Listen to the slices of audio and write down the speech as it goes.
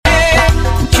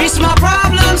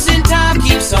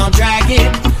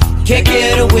Can't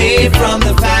get away from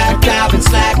the fact I've been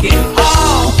slacking.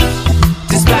 Oh,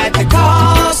 despite the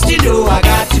cost, you know I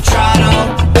got to try it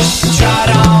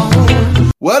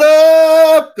on. What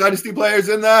up, Dynasty players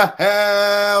in the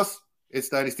house? It's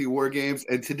Dynasty War Games,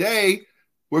 and today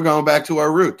we're going back to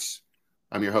our roots.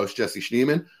 I'm your host, Jesse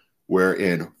Schneeman. We're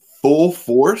in full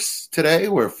force today.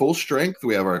 We're full strength.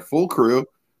 We have our full crew.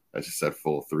 I just said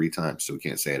full 3 times, so we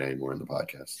can't say it anymore in the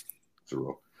podcast. It's a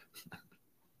rule.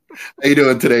 How you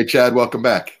doing today, Chad? Welcome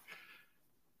back.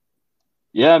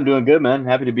 Yeah, I'm doing good, man.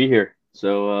 Happy to be here.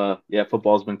 So,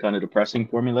 football's been kind of depressing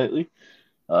for me lately.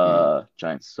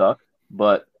 Giants suck.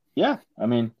 But, yeah, I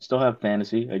mean, still have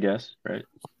fantasy, I guess, right?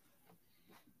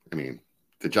 I mean,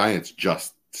 the Giants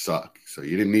just suck, so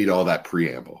you didn't need all that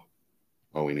preamble.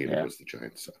 All we needed was the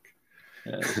Giants suck.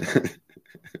 Yeah,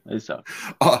 they suck.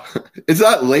 It's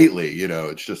not lately,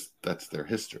 it's just that's their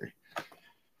history.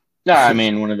 No, I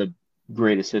mean, one of the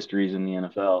greatest histories in the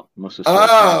NFL. Most of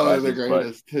the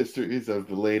greatest histories of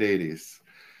the late 80s.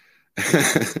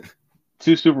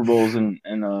 2 Super Bowls in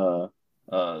the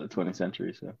 20th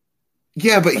century. So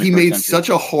yeah, but he made such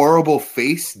a horrible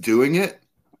face doing it.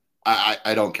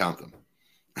 I don't count them.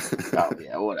 Oh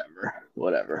yeah,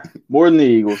 whatever. More than the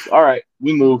Eagles. All right,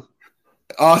 we move.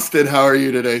 Austin, how are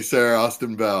you today, sir?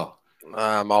 Austin Bell.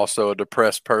 I'm also a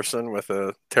depressed person with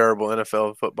a terrible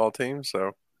NFL football team.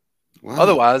 So wow.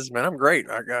 Otherwise, man, I'm great.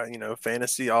 I got,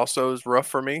 fantasy also is rough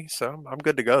for me. So I'm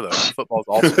good to go, though. Football's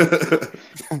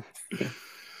awesome.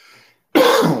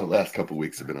 Last couple of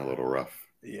weeks have been a little rough.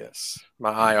 Yes.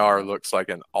 My IR looks like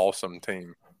an awesome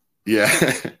team. Yeah.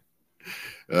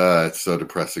 It's so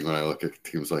depressing when I look at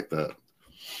teams like that.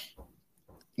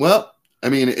 Well, I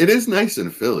mean, it is nice in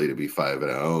Philly to be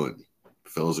 5-0, and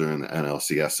Phils are in the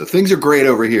NLCS. So things are great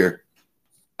over here.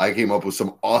 I came up with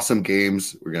some awesome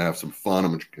games. We're going to have some fun.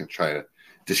 I'm going to try to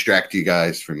distract you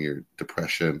guys from your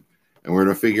depression. And we're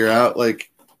going to figure out, a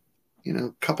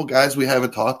couple guys we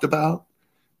haven't talked about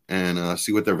and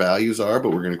see what their values are.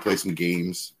 But we're going to play some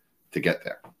games to get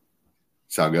there.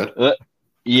 Sound good?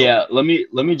 Yeah. Let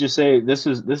me just say this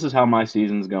is how my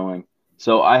season's going.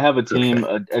 So I have a team.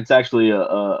 Okay. It's actually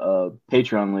a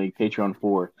Patreon league, Patreon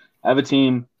 4. I have a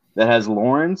team that has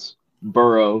Lawrence,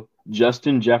 Burrow,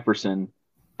 Justin Jefferson,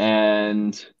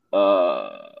 and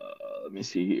let me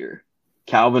see here,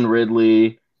 Calvin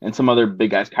Ridley, and some other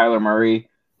big guys, Kyler Murray.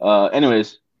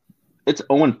 Anyways, it's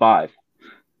 0-5.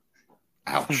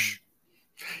 Ouch.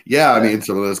 Yeah, I mean,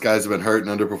 some of those guys have been hurt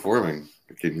and underperforming.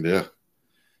 What can you do?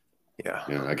 Yeah,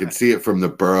 I can see it from the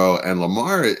Burrow and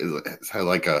Lamar. It's had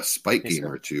like a spike game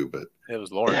or two, but it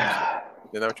was Lawrence.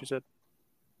 Is that what you said?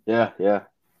 Yeah.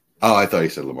 Oh, I thought you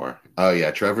said Lamar. Oh,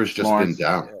 yeah, Trevor's just Lawrence. Been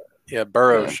down. Yeah,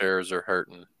 Burrow shares are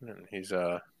hurting. And he's,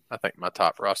 I think, my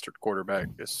top rostered quarterback.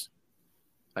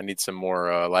 I need some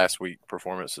more last week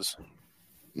performances.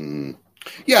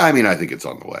 Yeah, I mean, I think it's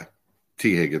on the way.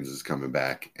 T. Higgins is coming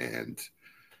back, and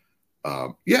I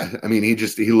mean,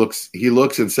 he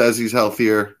looks and says he's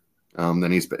healthier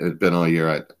than he's been all year.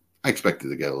 I expect it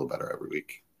to get a little better every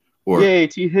week. Yay,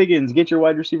 T. Higgins, get your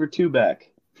wide receiver 2 back.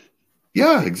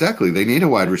 Yeah, exactly. They need a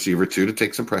wide receiver 2 to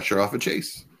take some pressure off of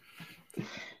Chase.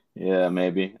 Yeah,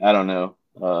 maybe. I don't know.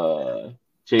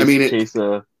 Chase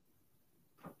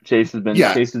has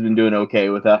been doing okay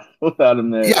without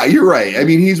him there. Yeah, you're right. I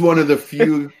mean, he's one of the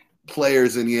few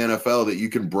players in the NFL that you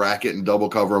can bracket and double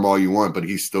cover him all you want, but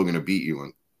he's still going to beat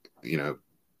you.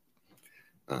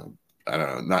 I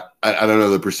don't know. I don't know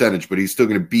the percentage, but he's still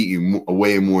going to beat you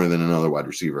way more than another wide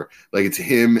receiver. Like it's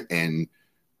him and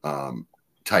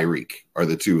Tyreek are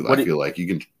the two. I feel like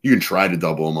you can try to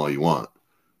double him all you want.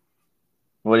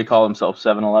 What do you call himself?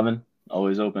 7-Eleven,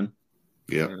 always open.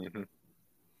 Yeah. Mm-hmm.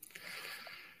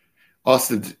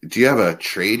 Austin, do you have a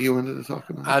trade you wanted to talk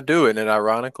about? I do, and it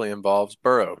ironically involves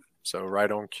Burrow. So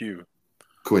right on cue.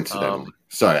 Coincidentally.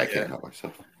 Sorry, I can't help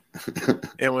myself.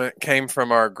 It came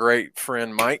from our great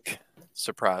friend Mike.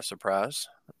 Surprise, surprise.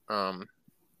 I'm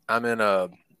in I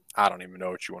don't even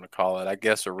know what you want to call it. I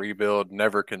guess a rebuild,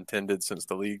 never contended since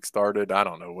the league started. I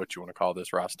don't know what you want to call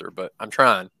this roster, but I'm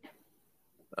trying.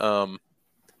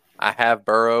 I have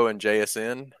Burrow and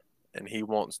JSN, and he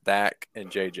wants Dak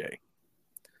and JJ.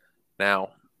 Now,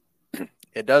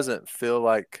 it doesn't feel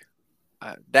like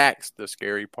Dak's the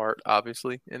scary part,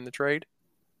 obviously, in the trade.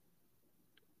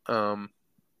 But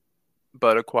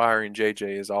acquiring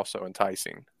JJ is also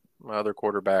enticing. My other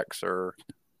quarterbacks are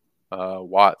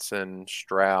Watson,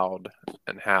 Stroud,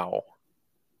 and Howell.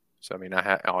 So, I mean,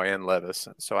 and Levis.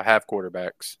 So I have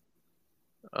quarterbacks.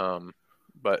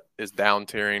 But is down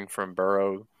tiering from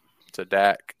Burrow to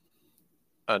Dak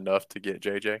enough to get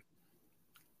JJ?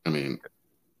 I mean,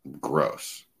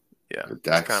 gross. Yeah.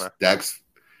 Dak's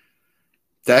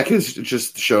Dak is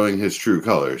just showing his true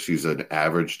colors. He's an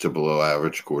average to below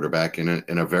average quarterback in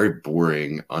a very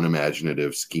boring,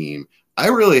 unimaginative scheme. I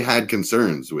really had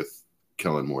concerns with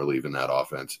Kellen Moore leaving that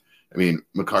offense. I mean,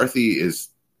 McCarthy is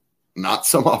not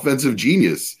some offensive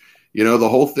genius. You know, the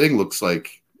whole thing looks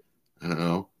like, I don't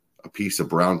know, a piece of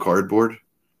brown cardboard.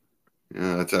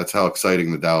 Yeah, that's how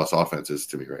exciting the Dallas offense is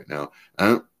to me right now. I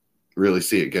don't really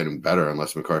see it getting better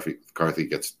unless McCarthy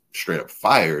gets straight up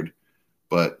fired.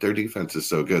 But their defense is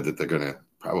so good that they're going to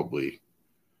probably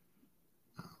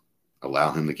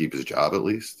allow him to keep his job at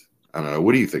least. I don't know.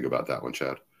 What do you think about that one,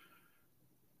 Chad?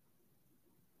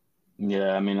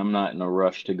 Yeah, I mean, I'm not in a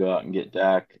rush to go out and get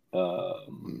Dak. I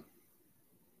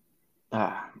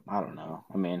don't know.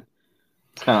 I mean,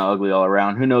 it's kind of ugly all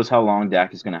around. Who knows how long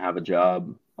Dak is going to have a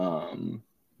job, in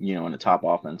a top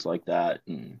offense like that.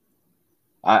 And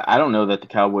I don't know that the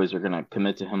Cowboys are going to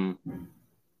commit to him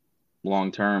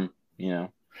long term. You're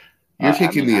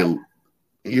taking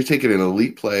you're taking an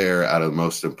elite player out of the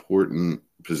most important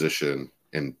position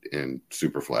in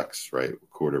Superflex, right?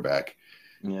 Quarterback.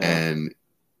 Yeah. And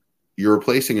you're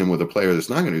replacing him with a player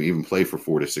that's not going to even play for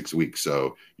 4 to 6 weeks.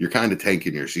 So you're kind of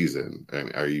tanking your season. I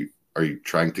mean, are you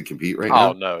trying to compete right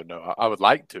now? Oh no. I would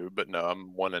like to, but no,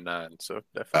 I'm 1-9, so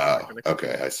definitely.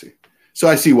 Okay, I see. So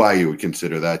I see why you would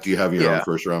consider that. Do you have your own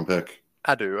first round pick?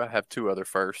 I do. I have 2 other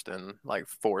first in like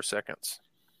 4 seconds.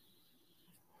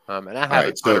 And I have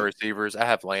a ton of receivers. I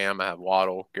have Lamb, I have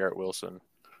Waddle, Garrett Wilson.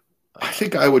 I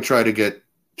think I would try to get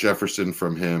Jefferson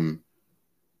from him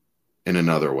in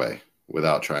another way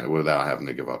without having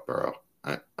to give up Burrow.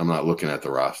 I'm not looking at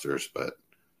the rosters, but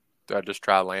do I just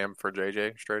try Lamb for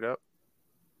JJ straight up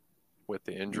with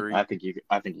the injury? I think you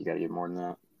got to get more than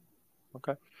that.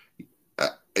 Okay.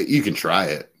 You can try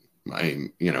it. I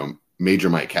mean,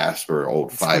 Major Mike Casper,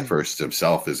 old 5 first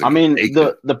himself, is.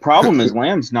 The problem is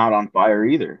Lamb's not on fire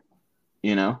either.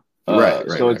 Right.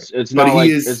 So it's not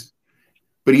like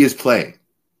but he is playing,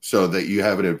 so that you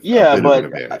have an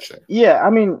advantage there. Yeah, I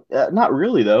mean, not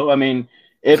really though. I mean,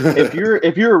 if you're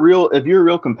a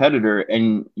real competitor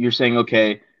and you're saying,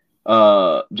 okay,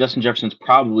 Justin Jefferson's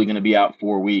probably going to be out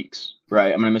 4 weeks,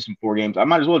 right? I'm going to miss him 4 games. I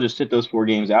might as well just sit those 4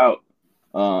 games out.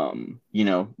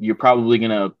 You're probably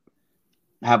going to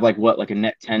have like a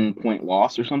net 10-point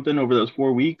loss or something over those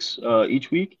 4 weeks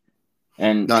each week,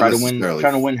 and trying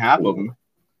to win half of them.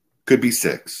 Could be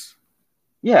 6.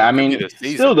 Yeah, I mean,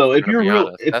 still though, if you're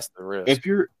real, that's the risk.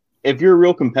 If you're a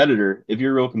real competitor,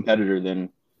 then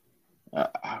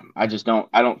I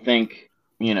don't think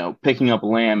picking up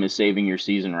Lamb is saving your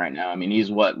season right now. I mean,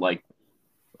 he's what, like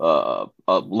a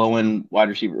low end wide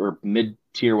receiver or mid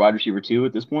tier wide receiver 2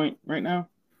 at this point right now.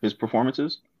 His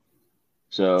performances.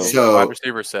 So wide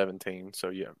receiver 17. So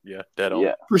yeah, dead on.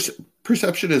 Yeah.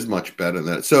 Perception is much better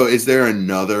than that. So is there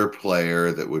another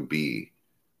player that would be,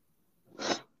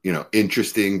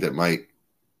 interesting that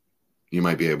you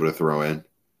might be able to throw in?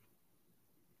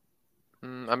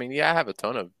 I mean, I have a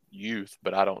ton of youth,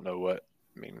 but I don't know what.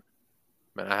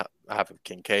 I have a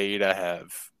Kincaid, I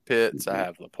have Pitts, I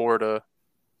have Laporta,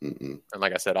 and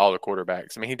like I said, all the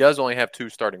quarterbacks. I mean, he does only have 2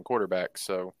 starting quarterbacks,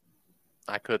 so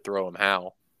I could throw him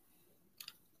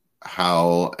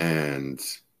Howell and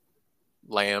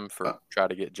Lamb for try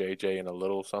to get JJ and a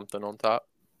little something on top.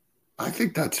 I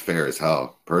think that's fair as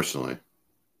hell, personally.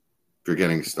 If you're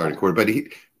getting a starting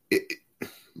quarterback,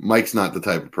 Mike's not the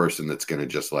type of person that's going to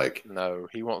just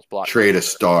he wants block trade a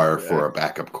star for a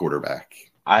backup quarterback.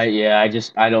 I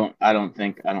don't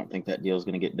think that deal is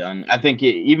going to get done. I think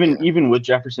even with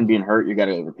Jefferson being hurt, you got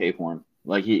to overpay for him.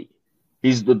 Like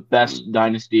he's the best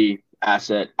dynasty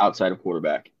asset outside of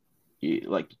quarterback. It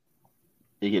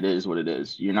is what it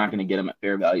is. You're not going to get him at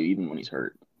fair value even when he's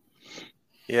hurt.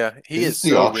 Yeah, he is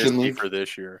so risky for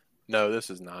this year. No,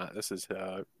 this is not. This is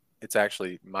it's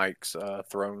actually Mike's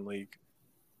throne league.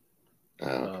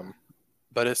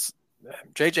 But it's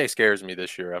JJ scares me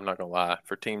this year. I'm not gonna lie.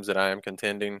 For teams that I am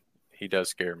contending, he does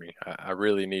scare me. I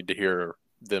really need to hear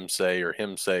them say or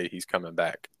him say he's coming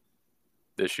back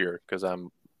this year because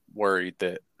I'm worried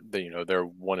that they're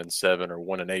 1-7 or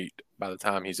 1-8 by the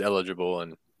time he's eligible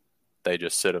and they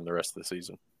just sit him the rest of the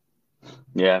season.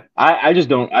 Yeah, I just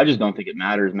don't think it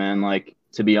matters, man. Like,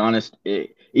 to be honest,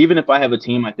 even if I have a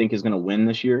team I think is going to win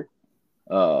this year,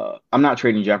 I'm not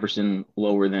trading Jefferson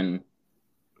lower than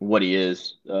what he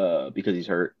is because he's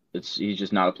hurt. He's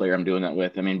just not a player I'm doing that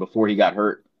with. I mean, before he got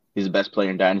hurt, he's the best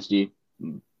player in Dynasty.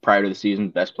 Prior to the season,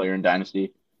 best player in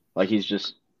Dynasty. Like, he's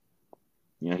just,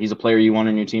 he's a player you want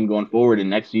on your team going forward. And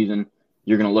next season,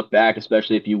 you're going to look back,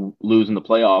 especially if you lose in the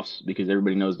playoffs, because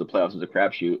everybody knows the playoffs is a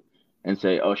crapshoot, and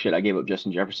say, oh, shit, I gave up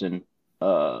Justin Jefferson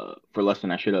for less than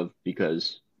I should have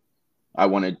because, I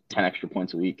wanted 10 extra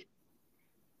points a week.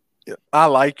 Yeah. I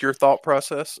like your thought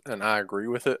process, and I agree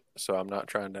with it. So I'm not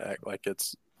trying to act like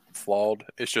it's flawed.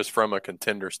 It's just from a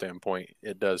contender standpoint,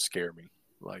 it does scare me.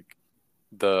 Like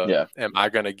am I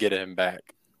going to get him back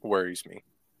worries me.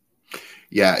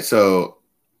 Yeah. So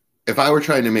if I were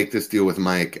trying to make this deal with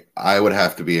Mike, I would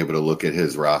have to be able to look at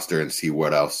his roster and see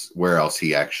where else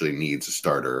he actually needs a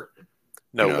starter.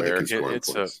 Nowhere. It's a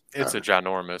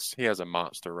ginormous. He has a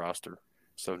monster roster.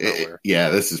 So nowhere.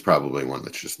 This is probably one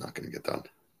that's just not going to get done.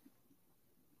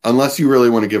 Unless you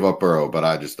really want to give up Burrow, but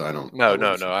I don't. No.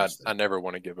 I never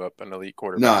want to give up an elite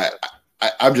quarterback. No,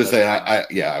 I'm just saying.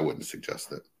 I wouldn't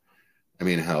suggest it. I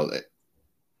mean, hell,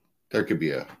 there could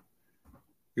be a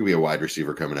wide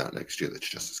receiver coming out next year that's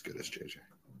just as good as JJ.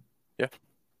 Yeah.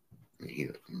 I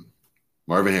mean,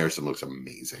 Marvin Harrison looks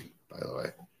amazing. By the way,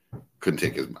 couldn't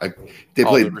take his. They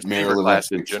played the receiver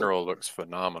class in general looks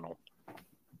phenomenal.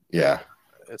 Yeah.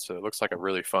 It looks like a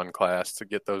really fun class to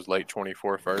get those late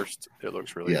 24 first. It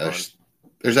looks really fun.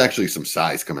 There's actually some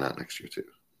size coming out next year too.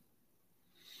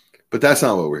 But that's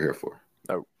not what we're here for.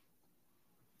 No.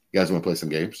 You guys want to play some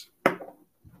games?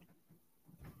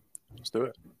 Let's do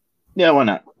it. Yeah, why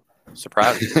not?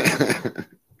 Surprise.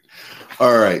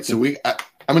 All right. So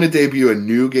I'm going to debut a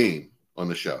new game on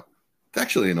the show. It's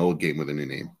actually an old game with a new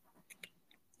name.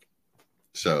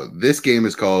 So this game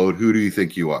is called Who Do You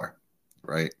Think You Are?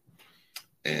 Right?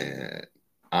 And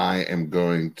I am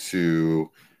going to,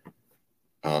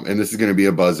 and this is going to be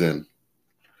a buzz-in.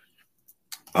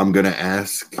 I'm going to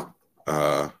ask,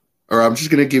 or I'm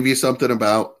just going to give you something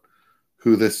about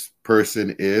who this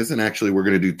person is, and actually we're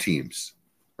going to do teams,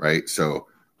 right? So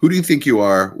who do you think you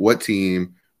are? What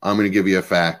team? I'm going to give you a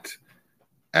fact.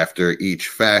 After each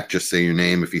fact, just say your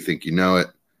name if you think you know it.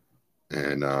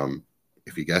 And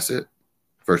if you guess it,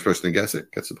 first person to guess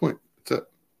it gets the point. That's it.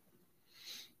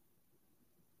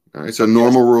 All right, so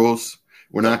normal rules.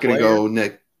 We're not going to go,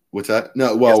 Nick. What's that?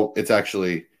 No, well, it's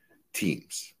actually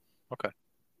teams. Okay.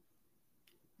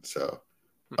 So,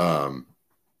 so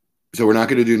we're not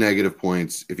going to do negative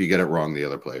points. If you get it wrong, the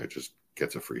other player just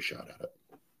gets a free shot at it.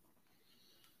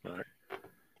 All right.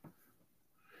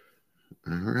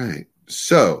 All right.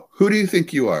 So, who do you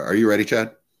think you are? Are you ready,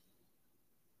 Chad?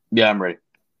 Yeah, I'm ready.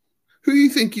 Who do you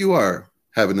think you are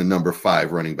having the number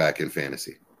 5 running back in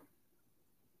fantasy?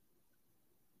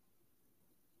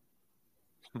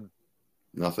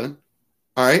 Nothing.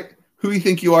 All right. Who do you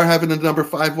think you are having the number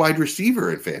 5 wide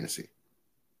receiver in fantasy?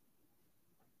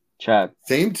 Chad.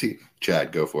 Same team.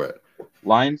 Chad, go for it.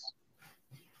 Lions?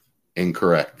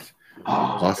 Incorrect.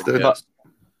 Austin?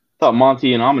 Thought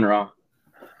Monty and Amon-Ra.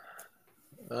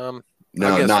 No,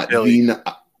 not Philly.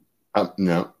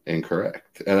 No,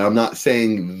 incorrect. And I'm not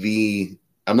saying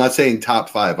top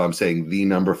 5. I'm saying the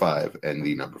number 5 and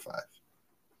the number 5.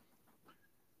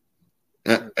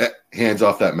 Hands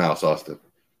off that mouse, Austin.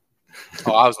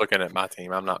 I was looking at my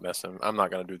team. I'm not messing. I'm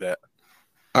not going to do that.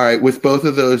 All right, with both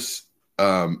of those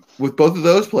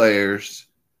players,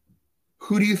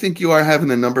 who do you think you are having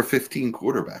the number 15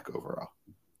 quarterback overall?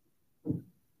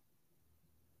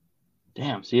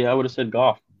 Damn, see, I would have said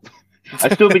Goff.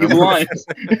 I still think it's Lions.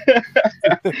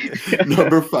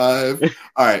 Number 5.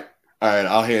 All right,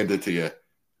 I'll hand it to you.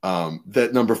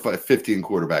 That number 15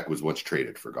 quarterback was once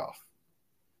traded for Goff.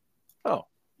 Oh.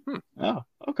 Oh,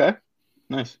 okay.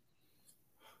 Nice.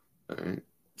 All right.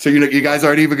 So you guys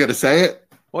aren't even going to say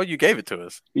it? Well, you gave it to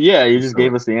us. Yeah, you just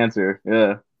gave us the answer.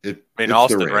 Yeah.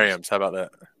 Austin Rams. How about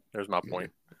that? There's my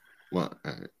point. Well,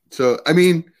 all right. So, I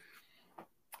mean,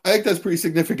 I think that's pretty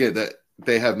significant that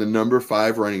they have the number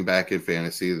 5 running back in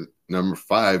fantasy, the number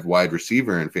 5 wide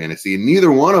receiver in fantasy, and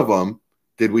neither one of them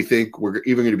did we think were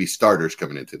even going to be starters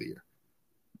coming into the year.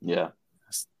 Yeah.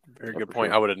 Very good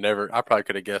point. Sure. I probably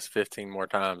could have guessed 15 more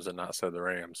times and not said the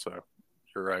Rams. So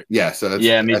you're right. Yeah. So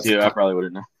me too. I probably would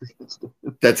have known.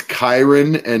 That's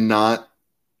Kyron and not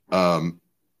Cam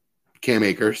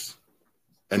Akers,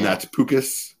 and that's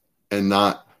Pukas and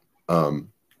not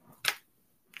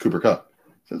Cooper Kupp.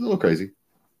 So it's a little crazy.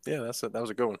 Yeah, that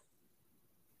was a good one.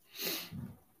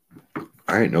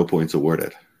 All right, no points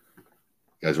awarded.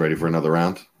 You guys ready for another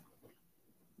round?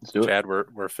 Let's do it. Chad,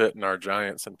 we're fitting our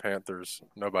Giants and Panthers.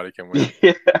 Nobody can win.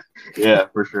 Yeah,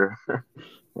 for sure.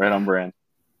 Right on brand.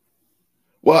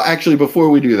 Well, actually,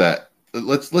 before we do that,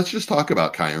 let's just talk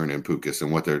about Kyron and Pukas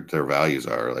and what their values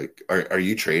are. Like, are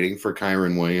you trading for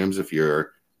Kyron Williams if you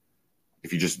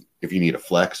need a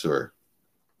flex, or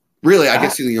really? I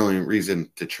guess the only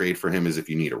reason to trade for him is if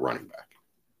you need a running back.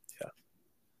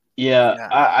 Yeah.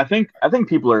 I think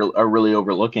people are really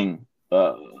overlooking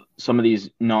some of these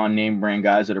non-name brand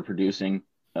guys that are producing.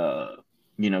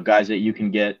 Guys that you can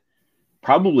get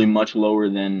probably much lower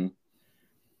than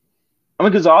I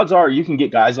mean, because odds are you can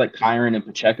get guys like Kyron and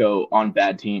Pacheco on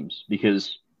bad teams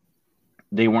because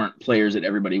they weren't players that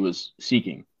everybody was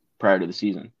seeking prior to the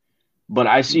season. But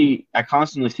I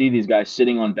constantly see these guys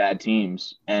sitting on bad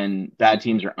teams, and bad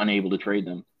teams are unable to trade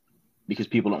them because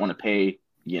people don't want to pay,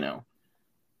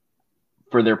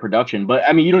 for their production. But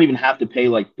I mean, you don't even have to pay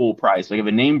like full price. Like if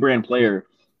a name brand player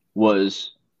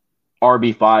was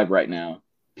RB5 right now,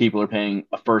 people are paying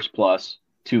a first plus,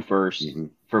 2 firsts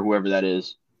for whoever that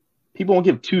is. People won't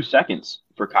give 2 seconds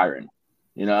for Kyron.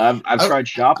 I've tried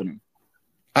shopping him.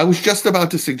 I was just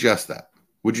about to suggest that.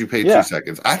 Would you pay 2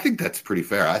 seconds? I think that's pretty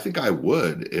fair. I think I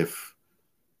would if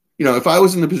I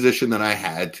was in the position that I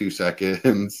had 2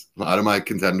 seconds. A lot of my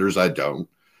contenders I don't,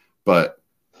 but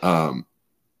and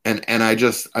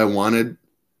I wanted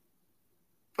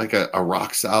like a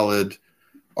rock solid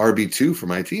RB2 for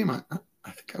my team. I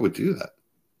think I would do that.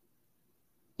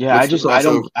 Yeah, I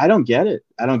don't get it.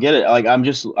 I don't get it. Like I'm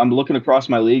looking across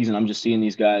my leagues and I'm just seeing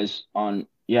these guys on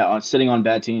sitting on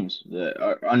bad teams that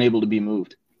are unable to be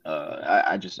moved.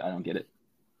 I don't get it.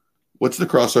 What's the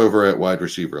crossover at wide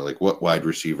receiver? Like what wide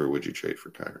receiver would you trade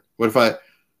for Kyron? What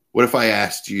if I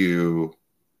asked you,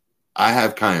 I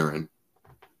have Kyron,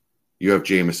 you have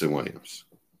Jameson Williams.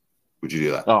 Would you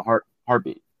do that? Oh,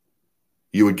 heartbeat.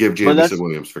 You would give Jameson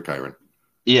Williams for Kyron.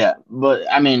 Yeah, but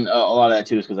I mean, a lot of that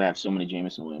too is because I have so many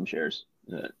Jameson Williams shares.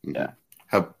 Yeah.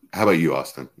 How about you,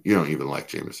 Austin? You don't even like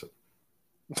Jameson.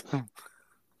 I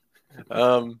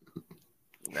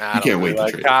can't wait to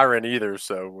like Kyron either,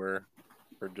 so we're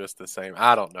just the same.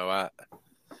 I don't know.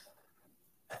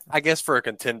 I guess for a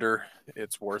contender,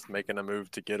 it's worth making a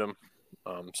move to get him.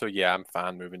 So yeah, I'm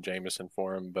fine moving Jameson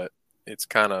for him, but it's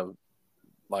kind of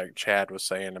like Chad was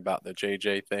saying about the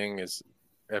JJ thing is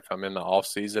if I'm in the off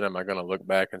season, am I going to look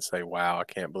back and say, wow, I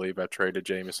can't believe I traded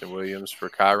Jameson Williams for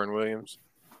Kyron Williams?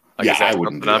 Like, is that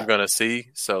something I'm going to see?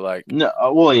 So like, no,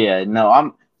 well, yeah,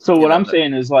 no, what I'm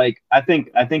saying is like, I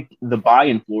think the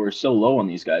buy-in floor is so low on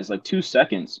these guys, like 2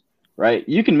 seconds, right?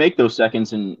 You can make those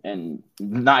seconds and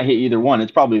not hit either one.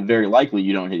 It's probably very likely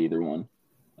you don't hit either one.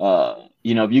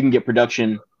 If you can get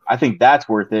production, I think that's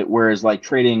worth it. Whereas like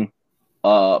trading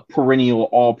a perennial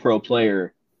all-pro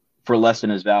player for less than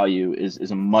his value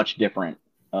is a much different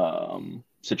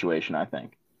situation, I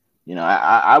think.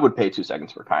 I would pay 2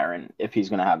 seconds for Kyron if he's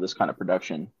going to have this kind of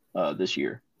production this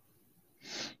year.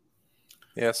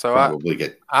 Yeah, so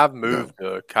I've moved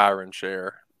the Kyron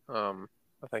share. I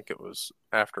think it was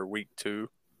after week 2.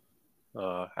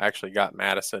 I actually got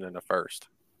Madison in the first.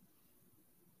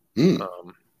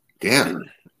 Damn.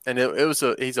 And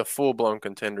he's a full-blown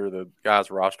contender. The guy's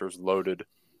roster is loaded.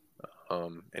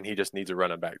 And he just needs a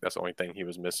running back. That's the only thing he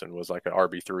was missing was like an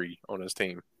RB3 on his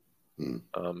team.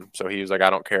 So he was like, I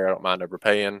don't care. I don't mind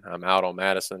overpaying. I'm out on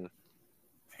Madison.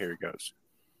 Here he goes.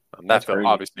 That felt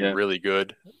obviously really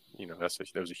good. That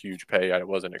was a huge pay. I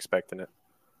wasn't expecting it.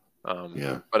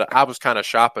 But I was kind of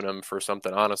shopping him for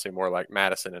something, honestly, more like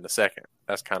Madison in a second.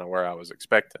 That's kind of where I was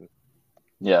expecting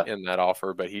in that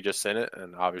offer. But he just sent it,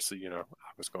 and obviously, I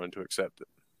was going to accept it.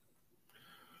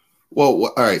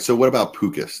 Well, all right. So what about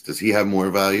Pukas? Does he have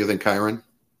more value than Kyron?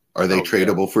 Are they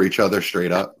tradable for each other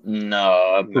straight up?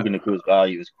 No, Puka Nakua's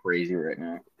value is crazy right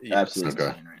now. Absolutely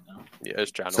insane right now. Yeah,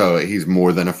 it's ginormous. So he's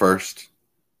more than a first?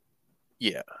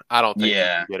 Yeah. I don't think you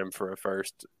can get him for a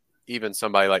first. Even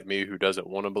somebody like me who doesn't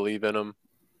want to believe in him,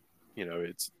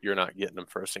 you're not getting him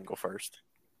for a single first.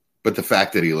 But the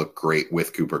fact that he looked great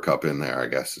with Cooper Kupp in there, I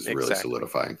guess, is really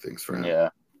solidifying things for him. Yeah.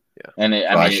 And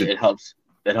it helps.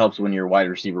 It helps when you're wide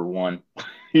receiver 1.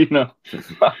 Yeah.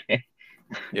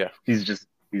 He's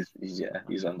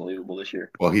unbelievable this year.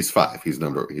 Well, he's 5. He's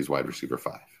wide receiver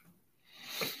 5.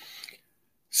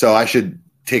 So I should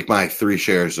take my 3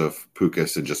 shares of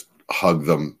Pukas and just hug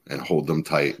them and hold them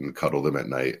tight and cuddle them at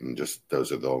night, and just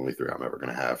those are the only 3 I'm ever going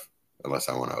to have, unless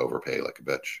I want to overpay like a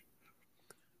bitch.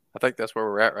 I think that's where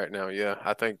we're at right now. Yeah,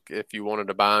 I think if you wanted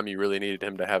to buy him, you really needed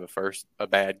him to have a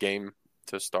bad game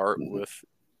to start with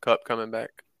Kupp coming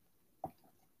back,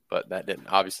 but that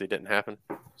obviously didn't happen.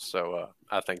 So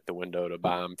I think the window to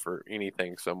buy him for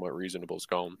anything somewhat reasonable is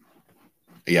gone.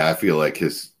 Yeah, I feel like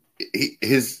his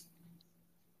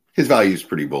value is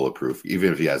pretty bulletproof.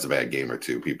 Even if he has a bad game or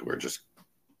 2, people are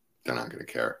they're not going to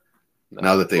care. No.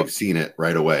 Now that they've seen it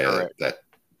right away,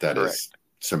 that is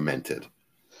cemented.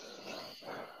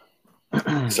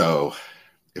 So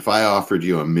if I offered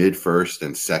you a mid first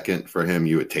and second for him,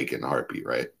 you would take it in a heartbeat,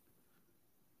 right?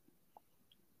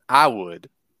 I would,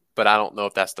 but I don't know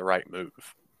if that's the right move.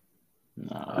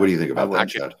 No, what do you think about that,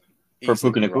 Chad? For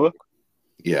Puka Nacua?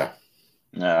 Yeah.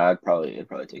 No, it'd probably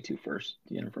take 2 first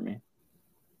to get him for me.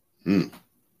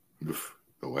 Oof,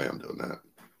 no way I'm doing that.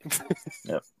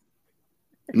 Yep.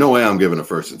 No way I'm giving a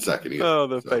first and second either. Oh,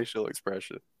 the so. facial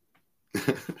expression.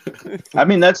 I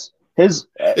mean, that's his.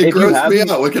 It grossed me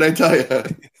out. What can I tell you?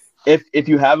 If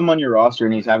you have him on your roster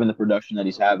and he's having the production that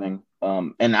he's having,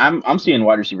 and I'm seeing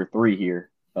wide receiver 3 here,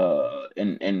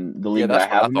 in the league that I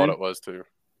have him thought in. it was too.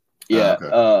 Yeah.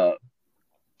 Okay.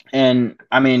 And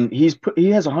I mean, he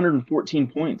has 114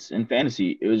 points in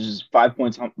fantasy. It was just 5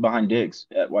 points behind Diggs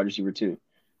at wide receiver 2.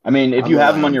 I mean, if you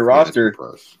have him on your roster,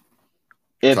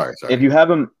 if you have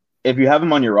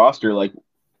him on your roster, like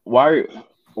why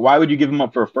would you give him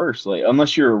up for a first? Like,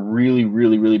 unless you're a really,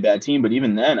 really, really bad team. But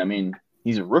even then, I mean,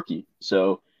 he's a rookie,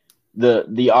 so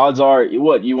the odds are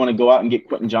what you want to go out and get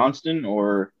Quentin Johnston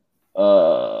or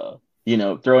throw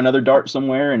another dart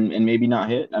somewhere and maybe not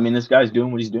hit. I mean, this guy's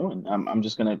doing what he's doing. I'm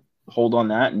just gonna hold on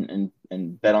that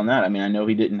and bet on that. I mean, I know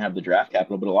he didn't have the draft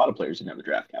capital, but a lot of players didn't have the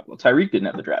draft capital. Tyreek didn't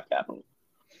have the draft capital.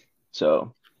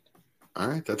 So, all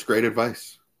right, that's great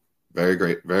advice. Very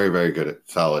great, very, very good,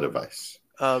 solid advice.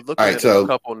 Looking at a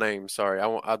couple names. Sorry,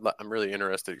 I'm really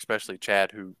interested, especially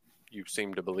Chad, who you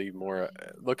seem to believe more.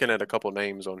 Looking at a couple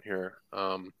names on here.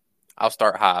 I'll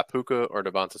start high: Puka or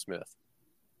Devonta Smith.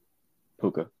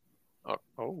 Puka.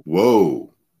 Oh.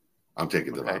 Whoa! I'm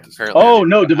taking Devonta Smith. Oh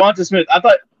no, Devonta Smith. I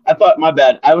thought my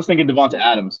bad. I was thinking Devonta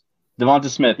Adams. Devonta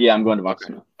Smith. Yeah, I'm going Devonta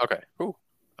Smith. Okay. Cool.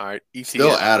 All right. ETN.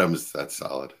 Still Adams. That's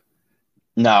solid.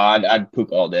 No, I'd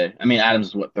Puka all day. I mean, Adams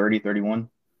is what, 30, 31?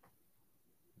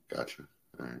 Gotcha.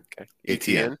 All right. Okay.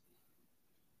 ETN.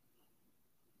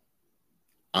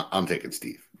 I'm taking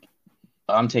Steve.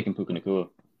 I'm taking Puka Nacua.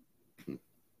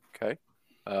 Okay.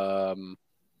 Brandon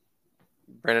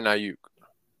Ayuk.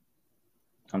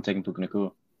 I'm taking Puka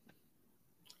Nacua.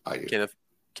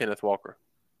 Kenneth Walker.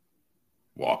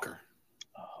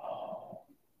 Oh.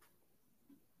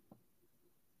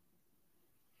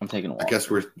 I'm taking Walker.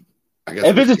 I guess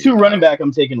if it's a 2 running back,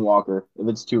 I'm taking Walker. If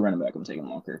it's 2 running back, I'm taking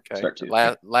Walker. Okay. Start 2.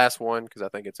 Last one, because I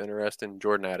think it's interesting.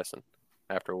 Jordan Addison.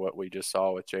 After what we just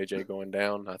saw with JJ going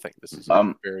down, I think this is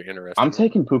very interesting. I'm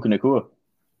taking Puka Nacua.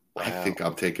 Wow. I think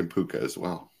I'm taking Puka as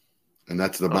well, and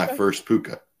that's my first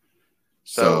Puka.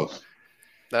 So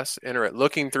that's interesting.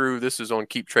 Looking through, this is on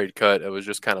Keep Trade Cut. I was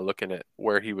just kind of looking at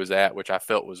where he was at, which I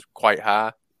felt was quite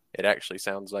high. It actually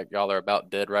sounds like y'all are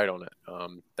about dead right on it.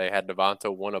 They had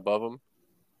Devonta 1 above him,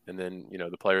 and then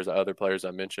the other players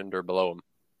I mentioned are below him.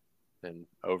 And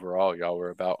overall, y'all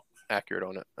were about accurate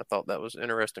on it. I thought that was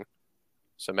interesting.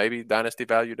 So maybe dynasty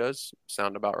value does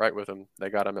sound about right with him. They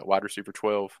got him at wide receiver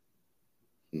 12.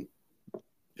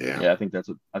 Yeah, I think that's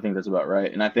about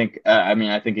right. And I think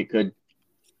it could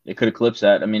eclipse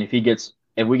that. I mean, if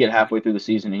we get halfway through the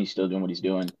season and he's still doing what he's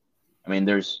doing, I mean,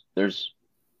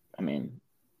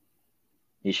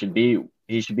 he should be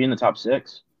in the top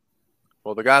 6.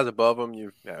 Well, the guys above him,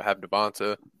 you have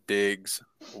Devonta, Diggs,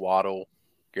 Waddle,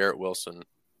 Garrett Wilson,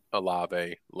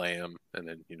 Olave, Lamb, and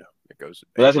then it goes.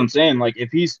 But that's what I'm saying. Like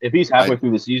if he's halfway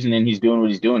through the season and he's doing what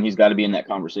he's doing, he's got to be in that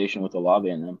conversation with Olave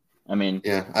and them. I mean,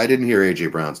 yeah, I didn't hear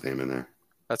AJ Brown's name in there.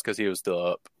 That's because he was still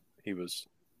up.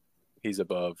 He's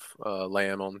above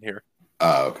Lamb on here.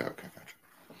 Oh, okay, gotcha.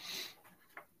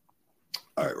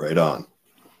 All right, right on.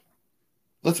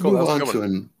 Let's move on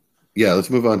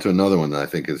to another one that I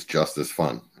think is just as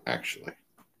fun, actually.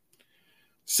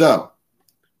 So,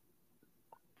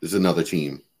 this is another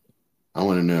team. I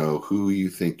want to know who you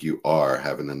think you are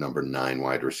having the number 9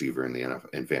 wide receiver in the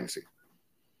NFL in fantasy.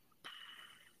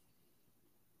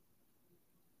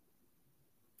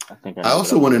 I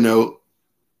also want to know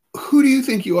who do you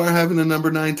think you are having the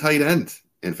number 9 tight end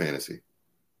in fantasy?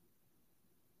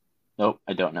 Nope,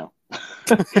 I don't know.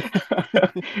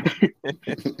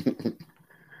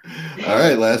 All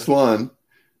right, last one.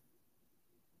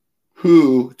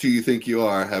 Who do you think you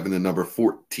are having the number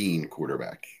 14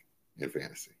 quarterback in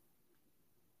fantasy?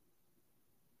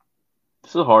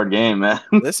 This is a hard game, man.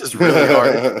 This is really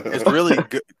hard. It's really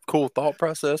good, cool thought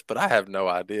process, but I have no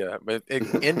idea. But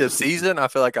end of season, I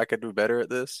feel like I could do better at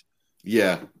this.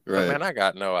 Yeah, right. Man, I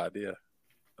got no idea.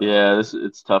 Yeah,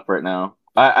 it's tough right now.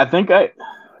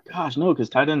 Because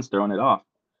tight end's throwing it off.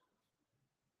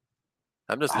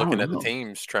 I'm just looking at the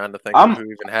teams, trying to think of who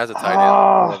even has a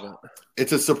tight end.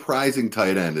 It's a surprising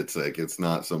tight end. It's like it's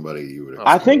not somebody you would.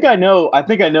 I think I know,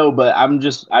 but I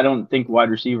don't think wide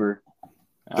receiver.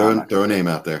 Throw a name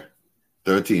out there.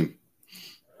 Throw a team.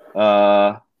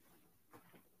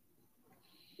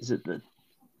 Is it the?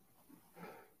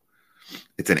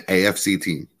 It's an AFC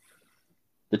team.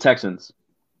 The Texans.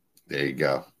 There you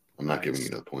go. I'm not giving you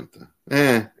the point though.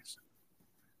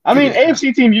 I mean,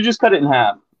 AFC team, you just cut it in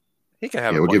half. He can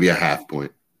have. Yeah, we'll give you a half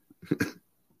point.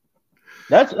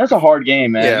 That's a hard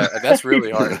game, man. Yeah, that's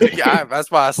really hard. Yeah,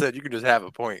 that's why I said you can just have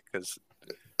a point because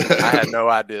I had no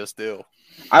idea still.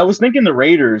 I was thinking the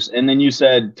Raiders, and then you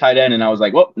said tight end, and I was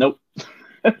like, well, nope.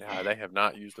 Yeah, they have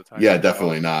not used the tight Yeah, end.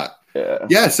 definitely not. Yeah.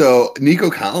 Yeah, so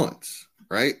Nico Collins,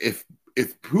 right? If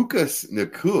Puka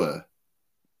Nacua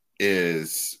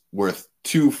is worth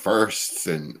 2 firsts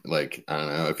and like I don't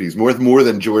know if he's worth more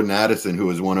than Jordan Addison, who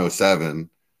was 107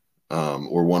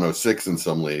 or 106 in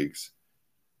some leagues,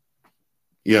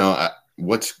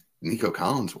 what's Nico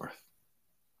Collins worth?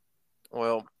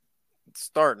 Well,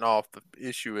 starting off, the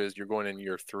issue is you're going in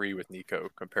year 3 with Nico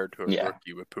compared to a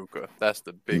rookie with Puka. That's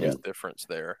the biggest difference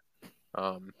there.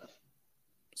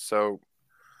 So,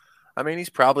 I mean, he's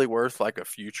probably worth like a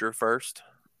future first.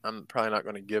 I'm probably not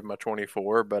going to give my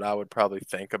 24, but I would probably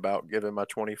think about giving my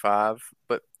 25.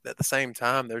 But at the same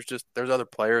time, there's other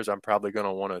players I'm probably going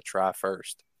to want to try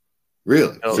first.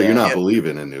 Really? So you're not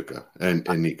believing in Nuka and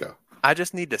Nico? I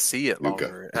just need to see it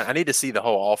longer. I need to see the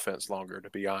whole offense longer, to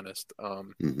be honest.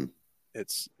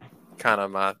 It's kind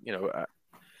of my,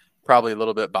 probably a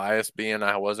little bit biased being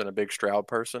I wasn't a big Stroud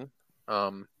person.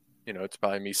 It's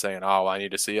probably me saying, oh, I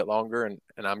need to see it longer,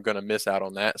 and I'm going to miss out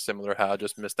on that, similar how I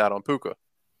just missed out on Puka.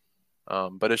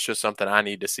 But it's just something I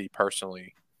need to see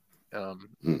personally.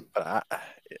 But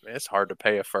it's hard to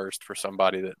pay a first for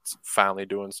somebody that's finally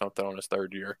doing something on his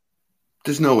 3rd year.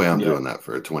 There's no way I'm doing that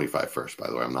for a 25 first, by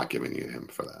the way. I'm not giving you him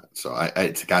for that. So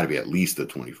it's got to be at least a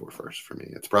 24 first for me.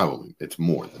 It's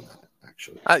more than that,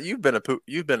 actually.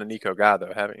 You've been a Nico guy,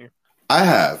 though, haven't you? I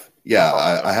have. Yeah,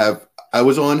 I have. I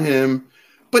was on him,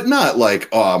 but not like,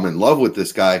 oh, I'm in love with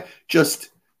this guy. Just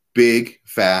big,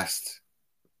 fast,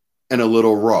 and a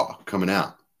little raw coming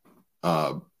out.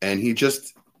 And he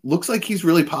just looks like he's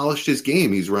really polished his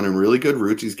game. He's running really good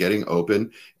routes. He's getting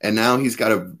open. And now he's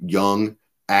got a young,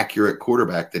 accurate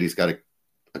quarterback that he's got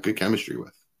a good chemistry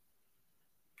with.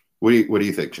 What do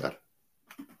you think, Chad?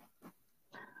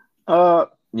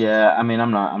 Yeah, I mean,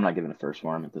 I'm not giving a first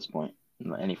for him at this point.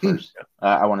 Any first.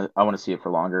 I want to see it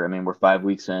for longer. I mean, we're 5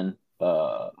 weeks in.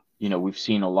 We've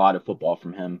seen a lot of football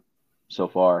from him so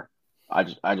far. I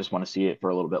just want to see it for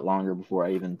a little bit longer before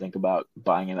I even think about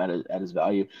buying him at his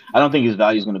value. I don't think his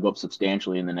value is going to go up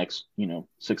substantially in the next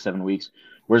 6-7 weeks.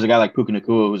 Whereas a guy like Puka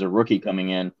Nacua, who's a rookie coming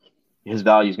in, his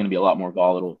value is going to be a lot more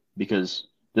volatile because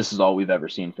this is all we've ever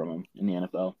seen from him in the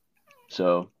NFL.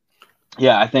 So,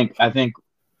 yeah, I think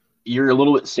you're a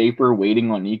little bit safer waiting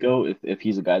on Nico if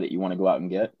he's a guy that you want to go out and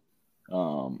get.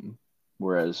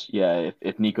 Whereas,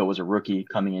 if Nico was a rookie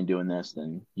coming in doing this,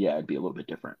 then it'd be a little bit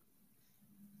different.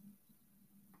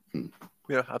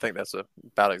 Yeah, I think that's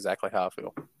about exactly how I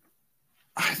feel.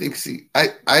 I think.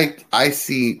 I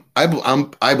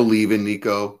believe in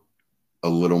Nico a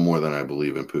little more than I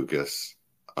believe in Pukas.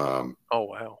 Oh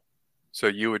wow! So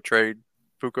you would trade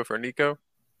Puka for Nico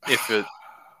because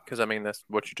I mean that's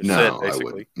what you just said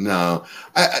basically. No,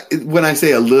 when I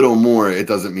say a little more, it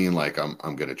doesn't mean like I'm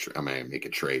gonna make a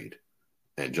trade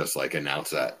and just like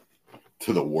announce that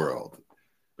to the world.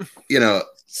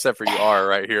 Except for you are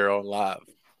right here on live.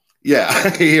 Yeah, I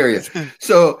hear you.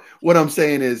 So what I'm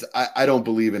saying is I don't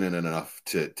believe in it enough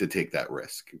to take that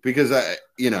risk because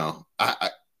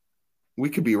we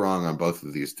could be wrong on both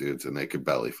of these dudes and they could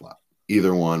belly flop,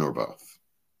 either one or both.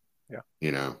 Yeah.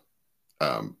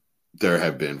 There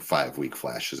have been 5-week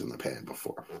flashes in the pan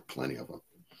before, plenty of them.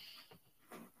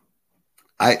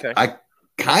 I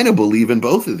kind of believe in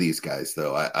both of these guys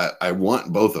though. I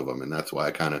want both of them. And that's why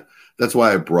I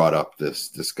brought up this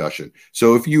discussion.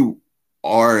 So if you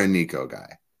are a Nico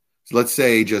guy, so let's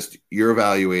say just you're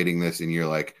evaluating this and you're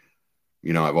like,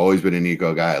 I've always been a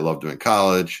Nico guy. I loved him in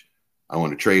college. I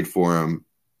want to trade for him.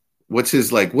 What's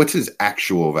his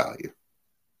actual value?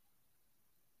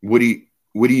 What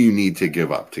do you need to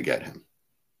give up to get him?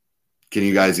 Can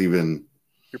you guys even?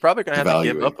 You're probably going to have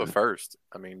to give up a first.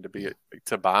 I mean,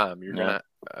 to buy him, you're gonna.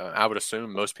 I would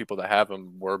assume most people that have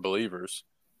him were believers.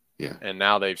 Yeah. And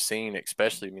now they've seen,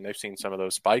 they've seen some of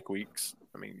those spike weeks.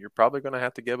 I mean, you're probably going to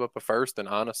have to give up a first, and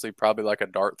honestly, probably like a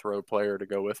dart throw player to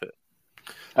go with it.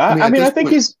 I think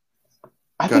he's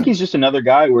just another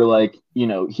guy where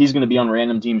he's going to be on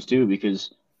random teams too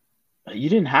because you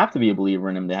didn't have to be a believer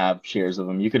in him to have shares of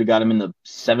him. You could have got him in the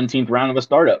 17th round of a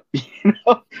startup.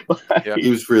 He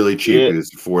was really cheap. He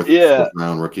was fourth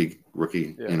round rookie.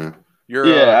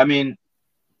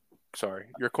 Sorry,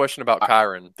 your question about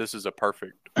Kyron. This is a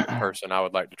perfect person I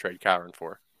would like to trade Kyron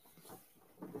for.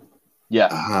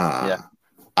 Yeah.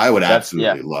 I would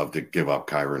absolutely love to give up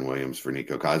Kyron Williams for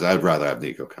Nico Collins. I'd rather have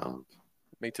Nico Collins.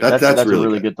 Me too. That's a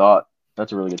really good thought.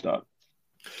 That's a really good thought.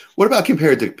 What about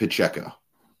compared to Pacheco?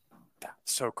 That's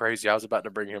so crazy. I was about to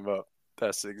bring him up. I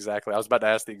was about to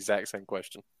ask the exact same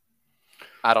question.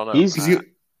 I don't know.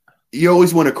 you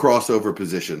always want to cross over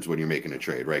positions when you're making a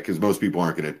trade, right? Because most people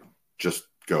aren't going to just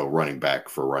go running back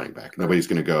for running back. Nobody's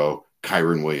going to go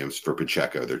Kyron Williams for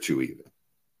Pacheco. They're too even.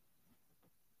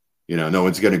 No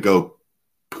one's going to go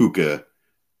Puka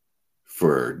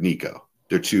for Nico.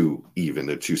 They're too even.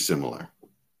 They're too similar,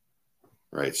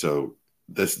 right? So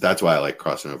that's why I like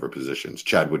crossing over positions.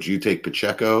 Chad, would you take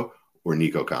Pacheco or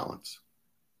Nico Collins?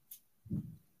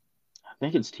 I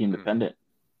think it's team dependent.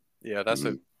 Yeah, that's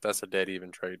a dead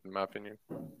even trade in my opinion.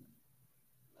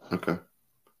 Okay.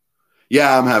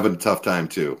 Yeah, I'm having a tough time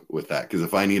too with that because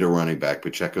if I need a running back,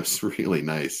 Pacheco's really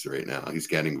nice right now. He's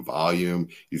getting volume.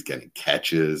 He's getting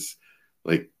catches.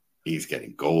 Like he's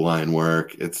getting goal line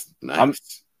work. It's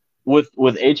nice. With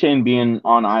A-Chain being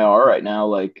on IR right now,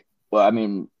 like, well, I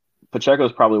mean,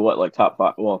 Pacheco's probably what, like top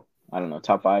 5? Well, I don't know,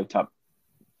 top 5, top.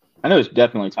 I know he's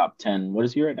definitely top 10. What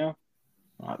is he right now?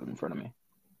 I don't have it in front of me.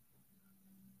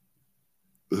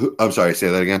 I'm sorry, say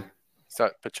that again. So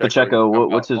Pacheco,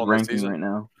 what's his ranking right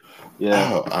now?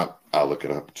 Yeah. Oh, I'll look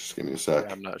it up. Just give me a sec.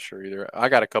 Yeah, I'm not sure either. I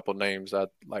got a couple names I'd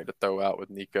like to throw out with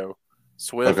Nico.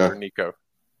 Swift or Nico?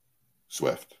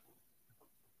 Swift.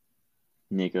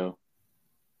 Nico.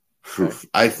 Okay.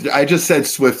 I just said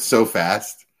Swift so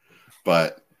fast,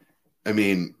 but I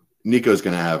mean Nico's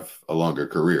going to have a longer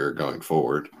career going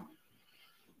forward.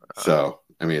 So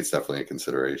I mean it's definitely a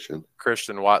consideration.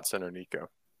 Christian Watson or Nico?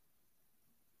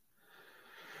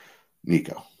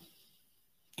 Nico.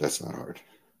 That's not hard.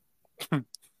 I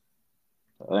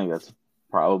think that's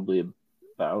probably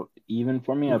about even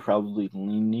for me. I probably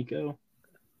lean Nico.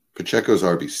 Pacheco's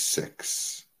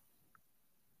RB6.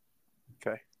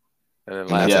 Okay. And then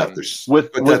that's after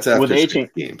with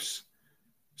 6 games.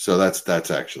 So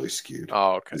that's actually skewed.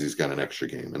 Oh, okay. Because he's got an extra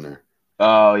game in there.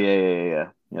 Oh, yeah.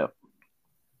 Yep.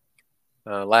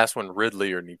 Last one,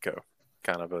 Ridley or Nico?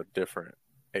 Kind of a different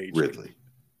age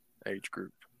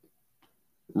group.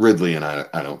 Ridley, and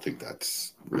I don't think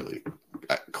that's really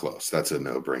close. That's a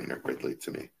no-brainer, Ridley,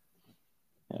 to me.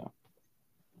 Yeah.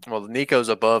 Well, Nico's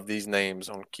above these names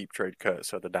on Keep Trade Cut,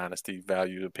 so the Dynasty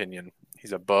value opinion.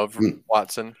 He's above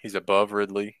Watson. He's above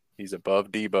Ridley. He's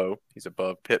above Debo. He's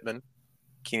above Pittman,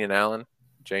 Keenan Allen,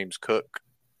 James Cook,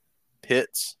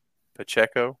 Pitts,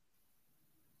 Pacheco.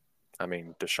 I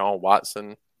mean, Deshaun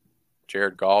Watson,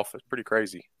 Jared Goff. It's pretty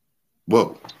crazy.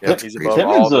 Whoa. Yeah, he's above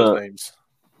all those names.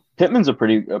 Pittman's a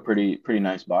pretty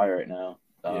nice buy right now.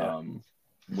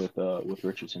 With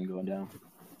Richardson going down.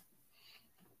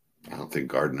 I don't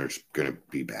think Gardner's going to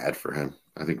be bad for him.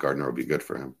 I think Gardner will be good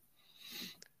for him.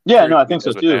 Yeah, no, I think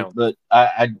so too. But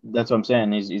I that's what I'm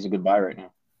saying. He's a good buy right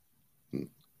now.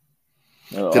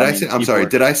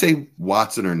 Did I say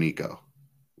Watson or Nico?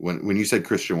 When you said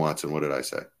Christian Watson, what did I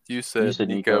say? You said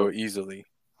Nico easily.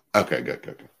 Okay,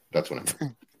 good. That's what I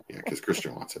meant. Yeah, because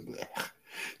Christian Watson.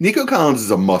 Nico Collins is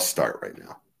a must start right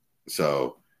now.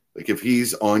 So, like, if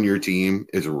he's on your team,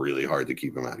 it's really hard to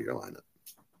keep him out of your lineup.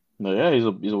 No, yeah, he's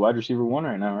a wide receiver 1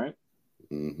 right now, right?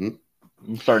 Mm-hmm.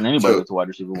 I'm starting anybody that's a wide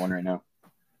receiver 1 right now.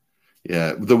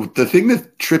 Yeah, the thing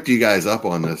that tripped you guys up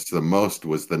on this the most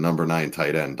was the number 9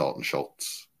 tight end, Dalton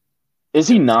Schultz. Is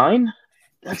he 9?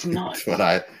 That's not.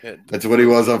 That's what he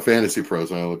was on Fantasy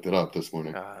Pros when I looked it up this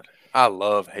morning. God,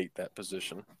 I hate that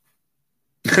position.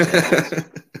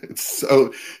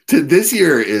 So this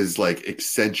year is like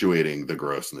accentuating the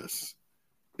grossness.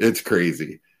 It's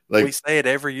crazy. Like we say it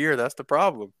every year. That's the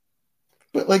problem.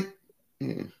 But like,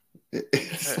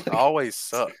 it always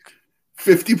suck.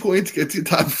 50 points gets you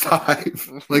top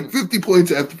 5. Like 50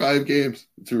 points after 5 games.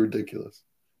 It's ridiculous.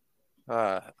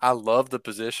 I love the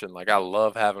position. Like I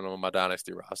love having them on my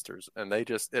dynasty rosters, and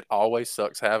it always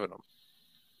sucks having them.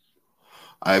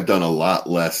 I've done a lot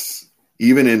less,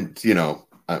 even in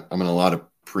I'm in a lot of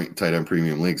tight end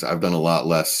premium leagues. I've done a lot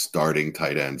less starting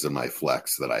tight ends in my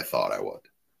flex than I thought I would.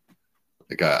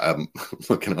 Like I'm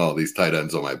looking at all these tight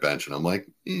ends on my bench, and I'm like,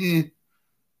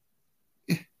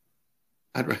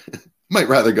 I might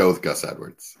rather go with Gus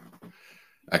Edwards.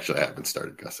 Actually, I haven't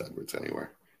started Gus Edwards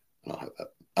anywhere. I don't have that.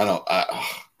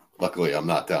 Luckily, I'm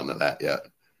not down to that yet.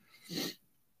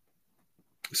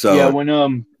 So yeah, when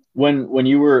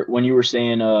you were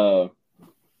saying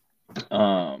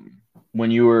when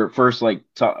you were first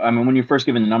when you first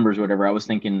given the numbers or whatever, I was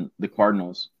thinking the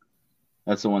Cardinals.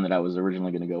 That's the one that I was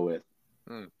originally going to go with.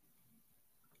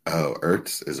 Oh,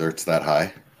 Ertz? Is Ertz that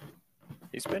high?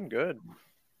 He's been good.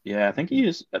 Yeah, I think he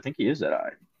is that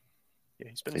high. Yeah,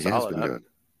 he's been solid. Has been good.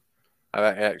 I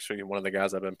actually one of the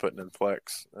guys I've been putting in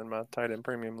flex in my tight end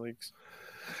premium leagues.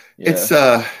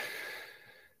 Yeah.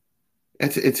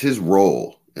 It's his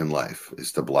role in life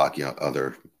is to block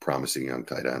other promising young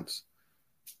tight ends.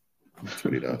 That's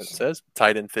what he It does. says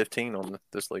tight end 15 on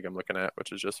this league I'm looking at,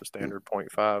 which is just a standard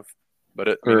 0.5.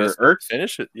 But For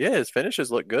Ertz? his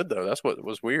finishes look good though. That's what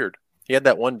was weird. He had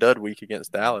that one dud week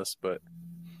against Dallas, but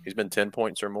he's been 10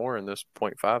 points or more in this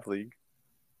 0.5 league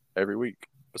every week.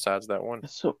 Besides that one,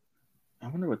 So I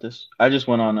wonder what this. I just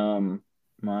went on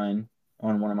mine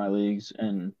on one of my leagues,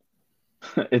 and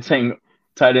it's saying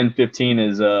tight end 15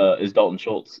 is Dalton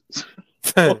Schultz.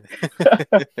 I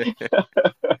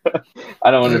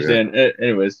don't understand.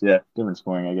 Anyways, yeah, different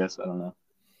scoring, I guess. I don't know.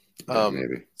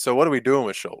 Maybe. So what are we doing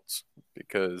with Schultz?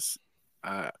 Because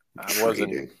I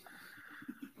wasn't. Trading.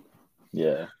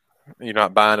 Yeah. You're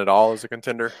not buying at all as a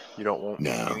contender. You don't want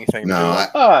anything to do with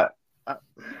it?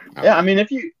 Yeah. I mean,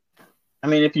 if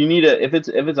you need if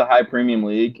it's a high premium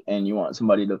league and you want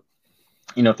somebody to,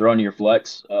 throw into your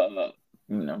flex,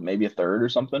 maybe a third or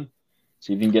something,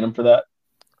 see if you can get them for that.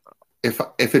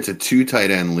 If it's a 2 tight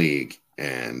end league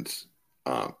and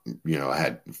I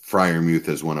had Freiermuth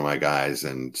as one of my guys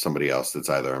and somebody else that's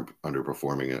either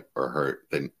underperforming it or hurt,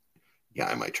 then yeah,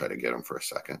 I might try to get him for a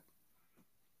second.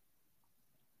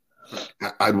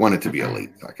 I'd want it to be a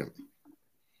late second.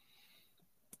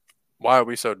 Why are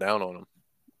we so down on him?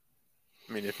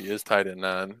 I mean, if he is tight end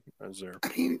 9, is there? I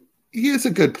mean, he is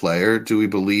a good player. Do we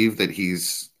believe that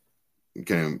he's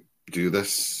going to do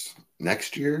this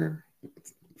next year?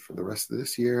 For the rest of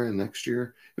this year and next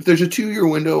year, if there's a 2-year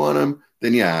window on him,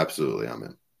 then yeah, absolutely, I'm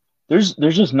in. There's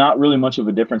just not really much of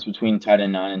a difference between tight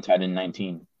end 9 and tight end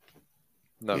 19.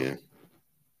 No. Yeah.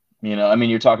 I mean,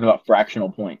 you're talking about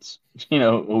fractional points,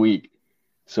 a week.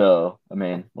 So, I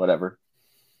mean, whatever.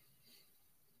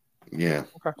 Yeah.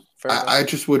 Okay. I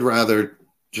just would rather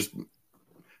just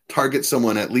target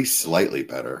someone at least slightly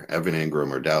better. Evan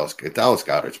Ingram or Dallas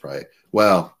Goedert's probably,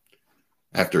 well,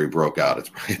 after he broke out, it's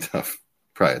probably tough.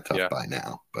 Probably a tough buy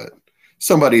now, but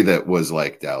somebody that was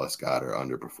like Dallas Goedert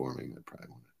underperforming, I'd probably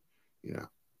want to,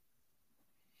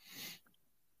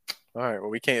 All right. Well,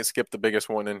 we can't skip the biggest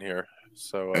one in here.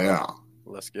 So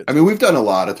let's get. I mean, we've done a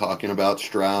lot of talking about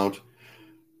Stroud.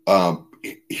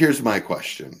 Here's my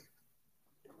question.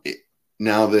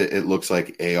 Now that it looks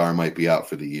like AR might be out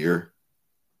for the year,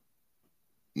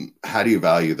 how do you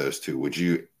value those two? Would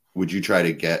you try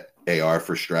to get AR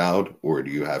for Stroud, or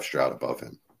do you have Stroud above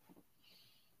him?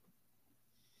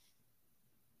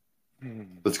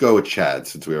 Let's go with Chad,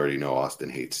 since we already know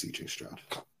Austin hates CJ Stroud.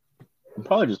 I'm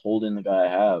probably just holding the guy I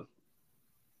have.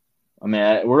 I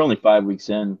mean, we're only 5 weeks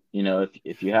in.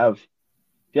 If you have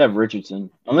Richardson,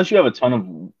 unless you have a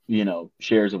ton of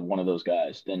shares of one of those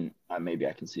guys, then maybe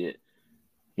I can see it.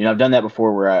 I've done that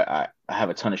before where I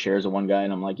have a ton of shares of one guy,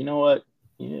 and I'm like, you know what?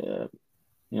 Yeah,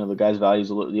 the other guy's value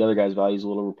is a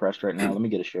little repressed right now. Let me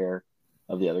get a share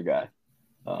of the other guy.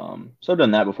 So I've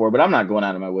done that before, but I'm not going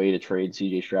out of my way to trade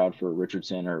CJ Stroud for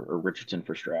Richardson or Richardson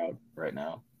for Stroud right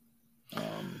now.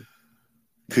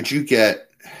 Could you get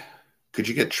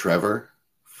Trevor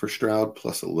for Stroud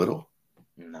plus a little?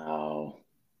 No.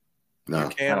 You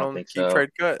can I don't on think keep so. trade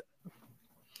cut.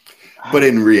 But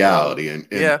in reality, in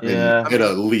Yeah.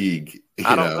 a league,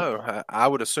 I don't know. I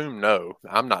would assume no.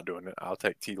 I'm not doing it. I'll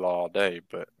take T-Law all day,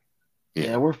 but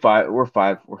yeah, we're 5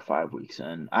 weeks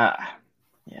in.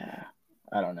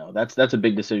 I don't know. That's a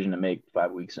big decision to make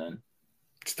 5 weeks in.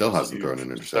 Still hasn't thrown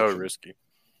an interception. So risky.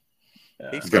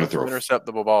 Yeah. He's gonna got throw some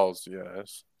interceptable balls.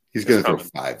 Yes. He's going to throw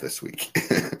 5 this week.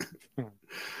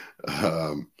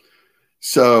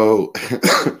 So,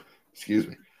 excuse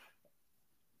me.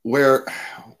 Where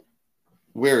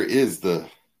is the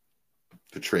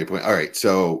trade point? All right,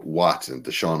 so Watson,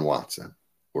 Deshaun Watson,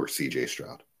 or CJ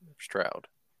Stroud? Stroud.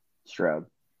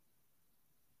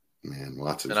 Man,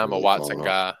 Watson. And I'm really a Watson falling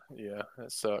guy. off. Yeah,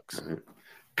 that sucks. All right.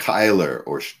 Kyler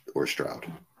or Stroud?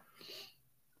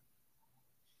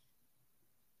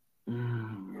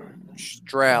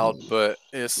 Stroud, but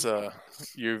it's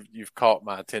you've caught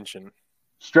my attention.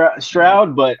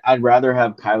 Stroud, but I'd rather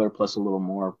have Kyler plus a little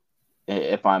more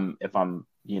if I'm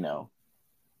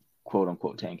quote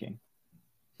unquote tanking.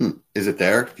 Is it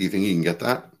there? Do you think you can get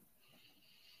that?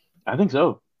 I think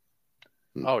so.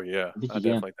 Oh yeah, I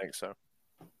definitely think so.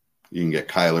 You can get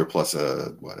Kyler plus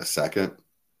a second?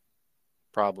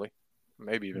 Probably,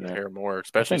 maybe even a hair more,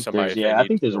 especially I think somebody. I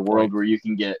think there's a world where you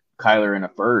can get Kyler in a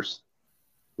first.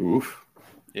 Oof.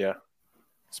 Yeah,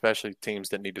 especially teams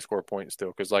that need to score points still,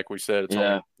 because like we said, it's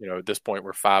only, at this point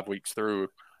we're 5 weeks through.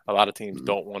 A lot of teams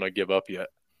don't want to give up yet,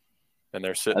 and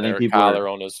they're sitting there.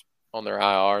 Kyler on their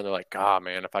IR, and they're like, "God,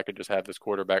 man, if I could just have this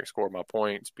quarterback score my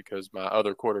points because my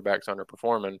other quarterback's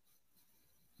underperforming."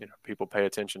 People pay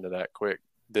attention to that quick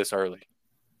this early.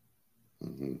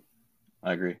 Mm-hmm.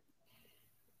 I agree.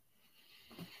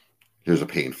 Here's a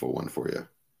painful one for you.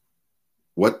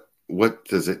 what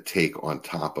does it take on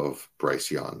top of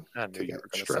Bryce Young I knew to you get were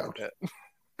going to Stroud?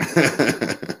 say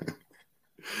that.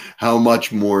 How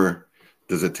much more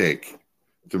does it take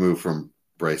to move from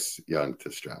Bryce Young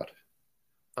to Stroud?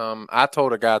 I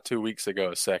told a guy 2 weeks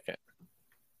ago a second.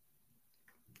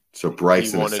 So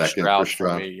Bryce He in a wanted second Stroud for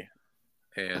Stroud. me,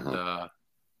 and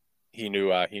he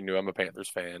knew I'm a Panthers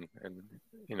fan, and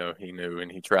he knew,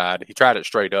 and he tried it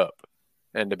straight up.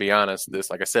 And to be honest,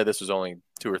 like I said, this was only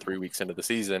 2 or 3 weeks into the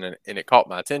season, and it caught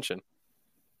my attention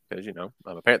because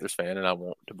I'm a Panthers fan and I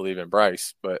want to believe in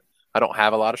Bryce, but I don't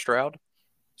have a lot of Stroud.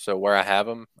 So where I have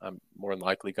him, I'm more than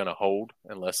likely going to hold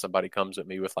unless somebody comes at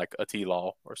me with like a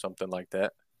T-Law or something like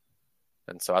that.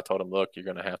 And so I told him, look, you're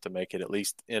going to have to make it at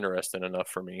least interesting enough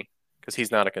for me because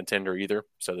he's not a contender either.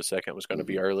 So the second was going to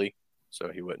be early, so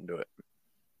he wouldn't do it.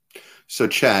 So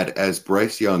Chad, as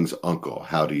Bryce Young's uncle,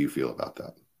 how do you feel about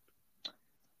that?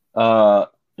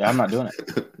 Yeah, I'm not doing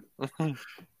it.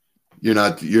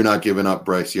 You're not giving up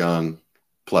Bryce Young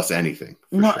plus anything.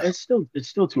 No, Stroud. it's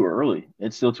still too early.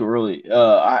 It's still too early.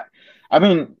 I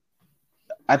mean,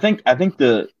 I think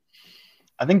the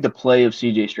play of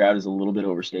CJ Stroud is a little bit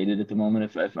overstated at the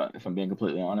moment. If I'm being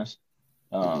completely honest,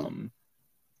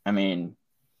 I mean,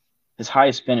 his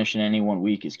highest finish in any 1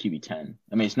 week is QB 10.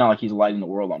 I mean, it's not like he's lighting the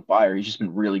world on fire. He's just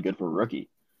been really good for a rookie.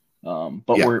 But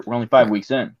we're only 5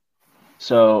 weeks in,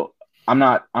 so I'm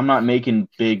not making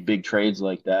big trades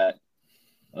like that.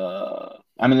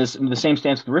 I'm in the same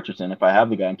stance with Richardson. If I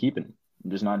have the guy, I'm keeping him. I'm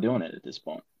just not doing it at this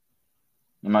point.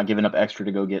 I'm not giving up extra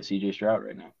to go get CJ Stroud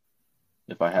right now.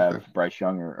 If I have Bryce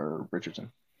Young or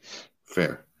Richardson.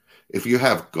 Fair. If you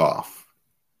have Goff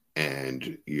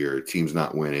and your team's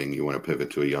not winning, you want to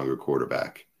pivot to a younger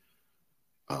quarterback.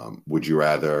 Would you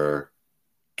rather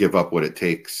give up what it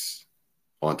takes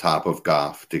on top of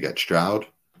Goff to get Stroud,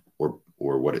 or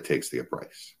what it takes to get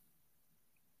Bryce?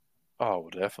 Oh, well,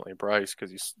 definitely Bryce because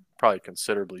he's probably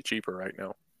considerably cheaper right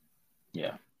now.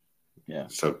 Yeah.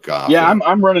 So Goff. Yeah,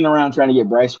 I'm running around trying to get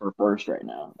Bryce for first right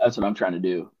now. That's what I'm trying to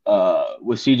do.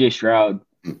 With CJ Stroud,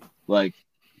 like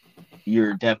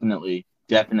you're definitely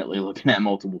looking at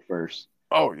multiple firsts.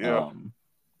 Oh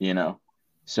yeah.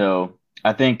 So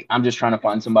I think I'm just trying to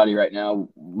find somebody right now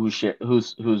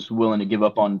who's willing to give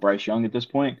up on Bryce Young at this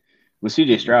point. With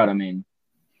CJ Stroud, I mean,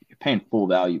 you're paying full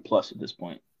value plus at this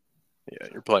point. Yeah,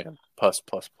 you're playing plus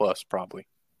probably.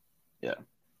 Yeah.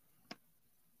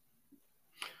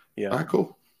 All right,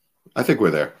 cool. I think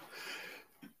we're there.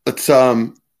 Let's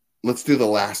do the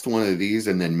last one of these,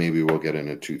 and then maybe we'll get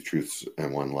into 2 truths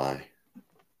and 1 lie.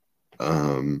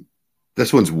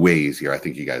 This one's way easier. I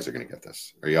think you guys are going to get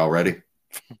this. Are y'all ready?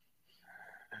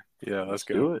 Yeah, let's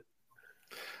go. Do it.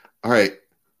 All right.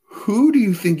 Who do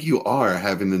you think you are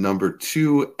having the number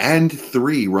 2 and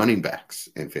 3 running backs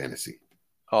in fantasy?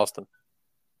 Austin.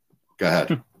 Go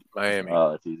ahead. Miami. Oh,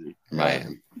 that's easy.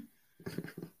 Miami.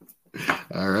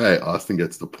 All right. Austin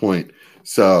gets the point.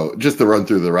 So just to run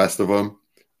through the rest of them,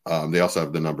 they also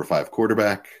have the number 5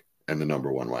 quarterback and the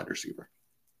number 1 wide receiver.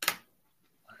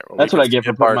 Right, well, that's what I get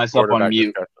for putting myself on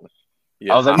mute.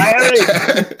 Yeah. I was like, Miami!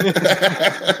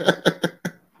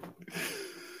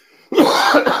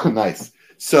 Nice.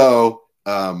 So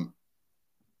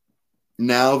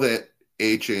now that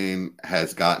A-Chain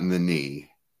has gotten the knee,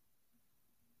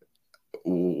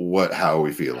 how are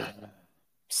we feeling?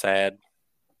 Sad.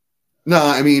 No,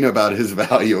 I mean about his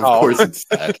value. Of course it's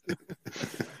sad.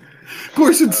 Of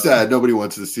course it's sad. Nobody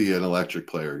wants to see an electric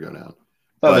player go down.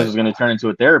 I thought this was going to turn into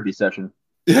a therapy session.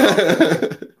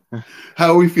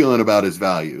 How are we feeling about his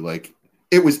value? Like,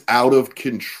 it was out of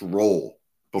control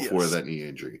before that knee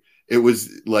injury. It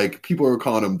was like people were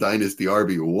calling him Dynasty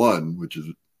RB1, which is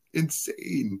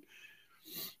insane.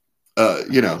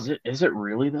 Is it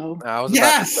really though? I was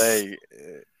about to say,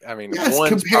 I mean, one's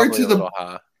compared to a little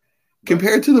high.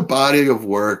 Compared to the body of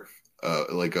work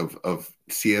of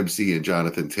CMC and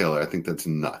Jonathan Taylor, I think that's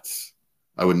nuts.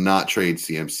 I would not trade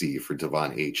CMC for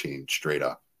Devon A-Chain straight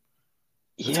up.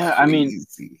 That's crazy. I mean,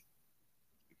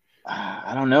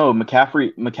 I don't know.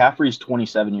 McCaffrey's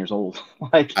 27 years old.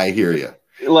 Like, I hear you.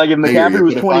 Like if McCaffrey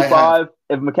was 25,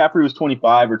 if McCaffrey was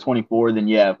 25 or 24, then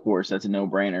yeah, of course, that's a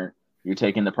no-brainer. You're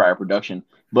taking the prior production.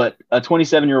 But a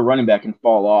 27-year-old running back can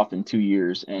fall off in 2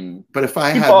 years. But if I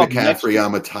have McCaffrey,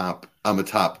 I'm a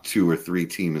top 2 or 3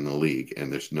 team in the league,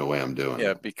 and there's no way I'm doing it.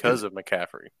 Yeah, because of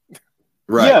McCaffrey.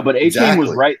 Right. Yeah, but A-Chain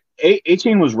was right.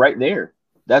 A-Chain was right there.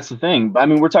 That's the thing. I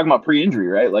mean, we're talking about pre-injury,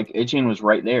 right? Like A-Chain was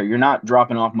right there. You're not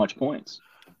dropping off much points.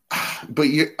 But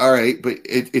all right, but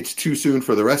it's too soon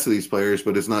for the rest of these players,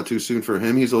 but it's not too soon for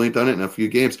him. He's only done it in a few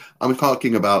games. I'm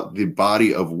talking about the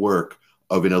body of work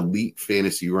of an elite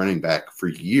fantasy running back for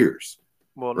years.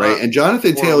 Well, right? not And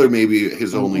Jonathan well, Taylor maybe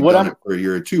has only What done I'm- it for a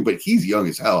year or two, but he's young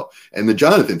as hell. And the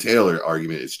Jonathan Taylor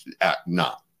argument is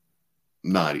not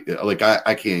like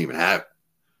I can't even have it.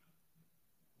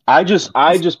 I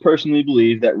just personally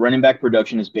believe that running back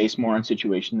production is based more on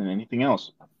situation than anything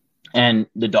else. And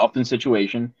the Dolphins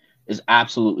situation is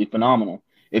absolutely phenomenal.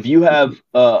 If you have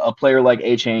a player like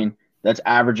A-Chain that's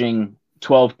averaging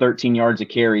 12, 13 yards a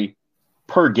carry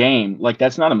per game, like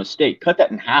that's not a mistake. Cut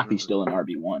that in half, he's still an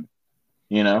RB1.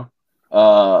 You know?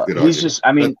 Good He's argument. just,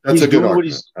 I mean, That's he's a good doing what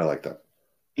argument. I like that.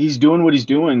 he's doing what he's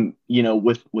doing, you know,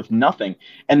 with nothing.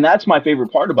 And that's my favorite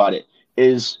part about it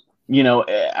is, you know,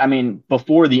 I mean,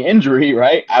 before the injury,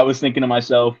 right? I was thinking to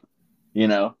myself, you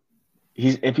know,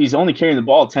 if he's only carrying the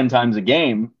ball 10 times a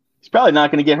game, he's probably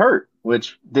not going to get hurt,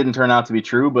 which didn't turn out to be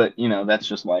true, but you know, that's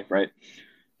just life, right?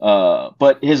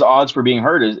 But his odds for being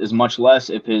hurt is much less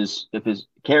if his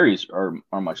carries are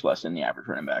much less than the average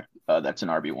running back. That's an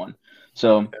RB1.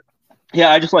 So yeah,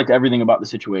 I just liked everything about the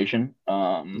situation.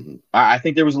 I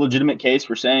think there was a legitimate case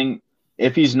for saying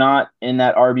if he's not in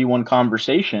that RB1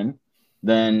 conversation,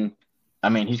 then I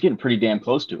mean he's getting pretty damn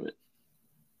close to it.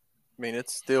 I mean,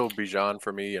 it's still Bijan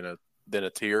for me than a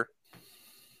tier,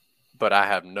 but I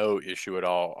have no issue at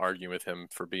all arguing with him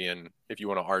for being, if you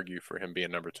want to argue for him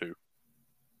being number 2.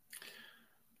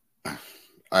 All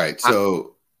right.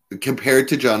 So compared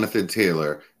to Jonathan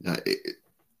Taylor,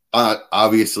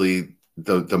 obviously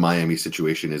the Miami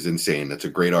situation is insane. That's a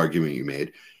great argument you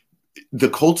made. The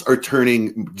Colts are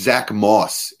turning Zach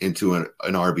Moss into an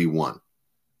RB1.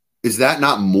 Is that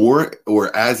not more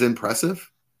or as impressive?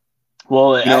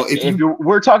 Well, You know,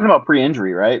 we're talking about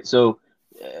pre-injury, right? So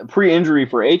pre-injury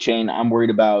for A-Chain, I'm worried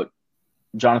about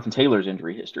Jonathan Taylor's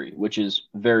injury history, which is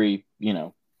very, you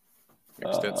know,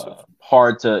 Extensive.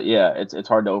 hard to, it's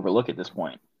hard to overlook at this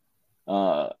point.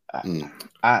 I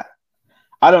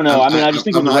don't know. I mean, I just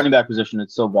think with the running back position,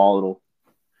 it's so volatile.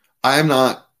 I'm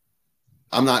not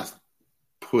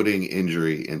putting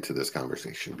injury into this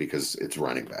conversation because it's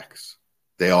running backs.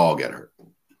 They all get hurt,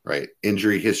 right?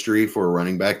 Injury history for a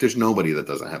running back. There's nobody that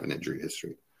doesn't have an injury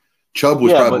history. Chubb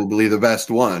was probably the best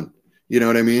one. You know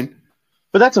what I mean?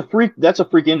 But that's a freak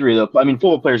injury, though. I mean,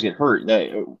 football players get hurt.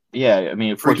 I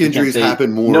mean, of freak course injuries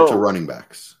happen more to running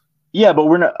backs. Yeah, but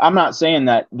I'm not saying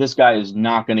that this guy is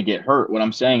not going to get hurt. What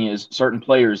I'm saying is certain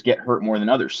players get hurt more than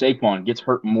others. Saquon gets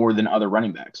hurt more than other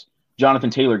running backs. Jonathan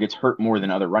Taylor gets hurt more than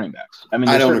other running backs. I mean,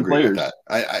 I don't agree with that.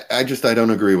 I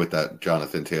don't agree with that,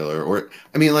 Jonathan Taylor. Or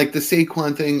I mean, like the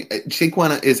Saquon thing.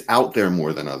 Saquon is out there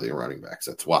more than other running backs.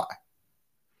 That's why.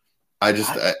 I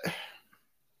don't.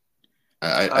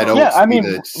 Yeah, I mean,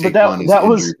 that but that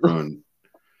was prone.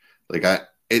 Like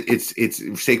it's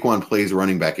Saquon plays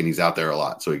running back and he's out there a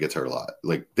lot, so he gets hurt a lot.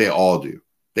 Like they all do.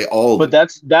 But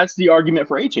that's the argument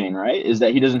for A-Chain, right? Is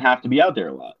that he doesn't have to be out there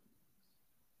a lot.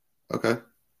 Okay.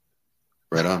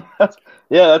 Right on.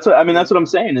 That's what I'm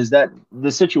saying is that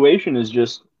the situation is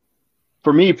just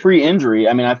for me pre-injury.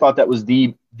 I mean, I thought that was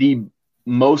the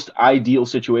most ideal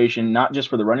situation, not just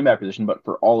for the running back position, but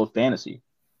for all of fantasy.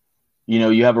 You know,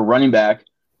 you have a running back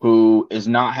who is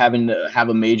not having to have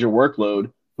a major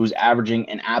workload, who's averaging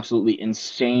an absolutely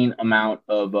insane amount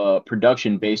of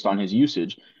production based on his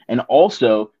usage. And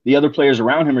also the other players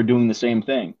around him are doing the same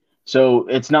thing. So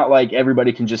it's not like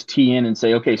everybody can just tee in and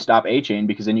say, okay, stop A-Chain,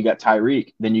 because then you got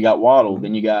Tyreek, then you got Waddle,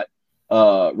 then you got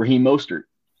Raheem Mostert.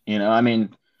 You know, I mean,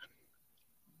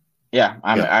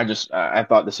 I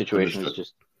thought the situation was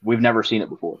just, we've never seen it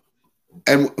before.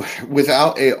 And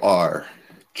without AR,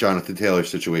 Jonathan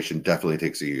Taylor's situation definitely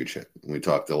takes a huge hit. We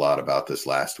talked a lot about this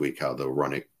last week, how the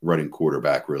running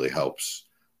quarterback really helps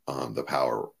the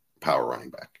power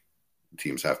running back.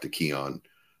 Teams have to key on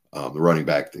the running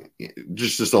back.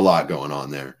 Just a lot going on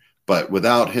there. But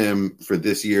without him for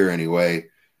this year anyway,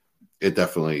 it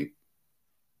definitely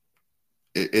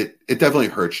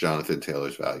hurts Jonathan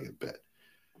Taylor's value a bit.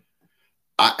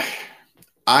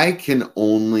 I can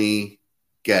only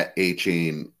get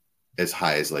A-Chain as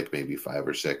high as like maybe 5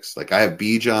 or 6. Like I have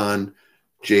Bijan,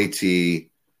 JT,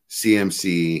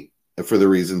 CMC for the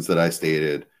reasons that I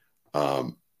stated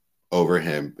over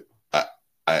him.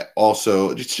 I also,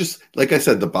 it's just like I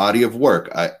said, the body of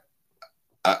work.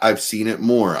 I've seen it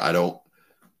more. I don't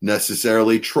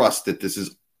necessarily trust that this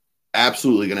is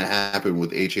absolutely going to happen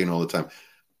with A-Chain all the time.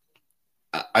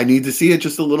 I need to see it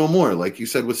just a little more. Like you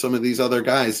said, with some of these other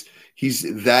guys,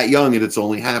 he's that young and it's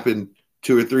only happened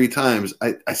 2 or 3 times.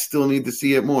 I still need to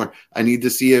see it more. I need to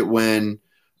see it when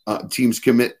teams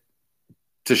commit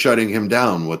to shutting him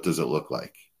down. What does it look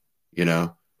like? You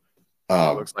know,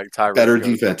 looks like Tyreek better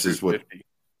defenses would.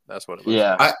 That's what it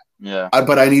looks like.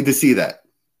 But I need to see that.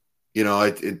 You know,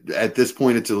 at this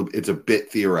point, it's a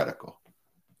bit theoretical.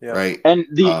 Yeah. right? And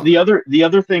the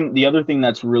other thing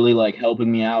that's really like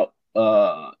helping me out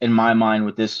in my mind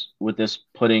with this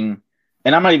putting,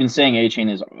 and I'm not even saying A Chain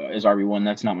is RB1.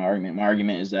 That's not my argument. My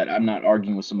argument is that I'm not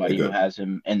arguing with somebody who has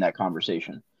him in that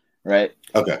conversation, right?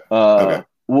 Okay.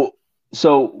 Well,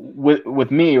 so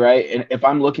with me, right, and if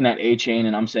I'm looking at A Chain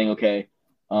and I'm saying, okay,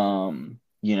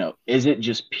 is it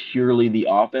just purely the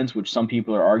offense, which some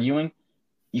people are arguing?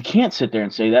 You can't sit there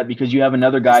and say that because you have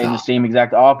another guy in the same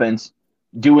exact offense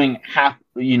doing half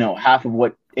of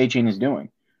what A Chain is doing.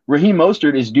 Raheem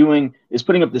Mostert is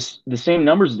putting up the same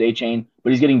numbers as A Chain,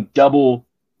 but he's getting double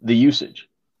the usage.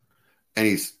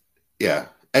 And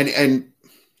and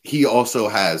he also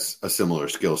has a similar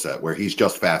skill set where he's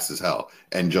just fast as hell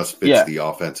and just fits the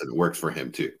offense, and it works for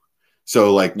him too.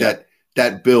 So like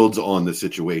that builds on the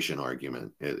situation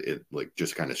argument. It like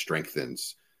just kind of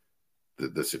strengthens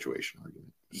the situation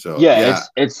argument. So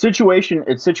it's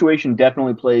situation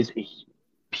definitely plays a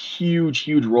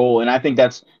huge role, and I think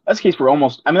that's the case for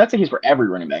that's the case for every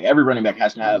running back. Every running back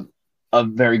has to have a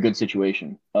very good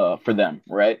situation for them,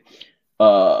 right?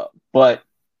 But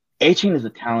A-Chain is a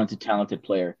talented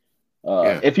player.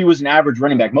 If he was an average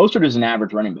running back, Mostert is an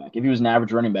average running back. If he was an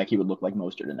average running back, he would look like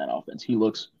Mostert in that offense. He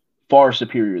looks far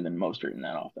superior than Mostert in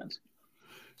that offense.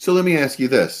 So let me ask you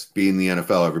this: being the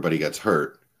NFL, everybody gets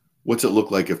hurt. What's it look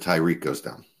like if Tyreek goes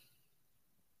down?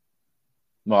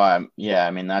 Well,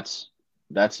 I mean that's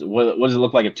what does it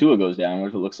look like if Tua goes down? What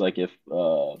if it looks like if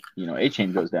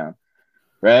A-Chain goes down?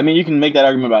 Right? I mean, you can make that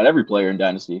argument about every player in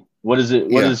Dynasty. What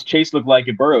does Chase look like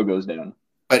if Burrow goes down?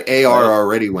 But AR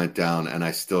already went down, and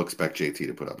I still expect JT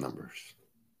to put up numbers.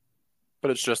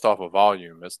 But it's just off of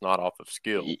volume. It's not off of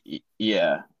skill.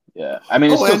 Yeah. I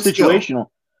mean, it's still situational.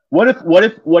 What if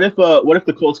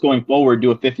the Colts going forward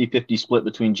do a 50-50 split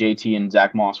between JT and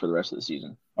Zach Moss for the rest of the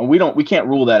season? And we can't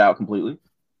rule that out completely.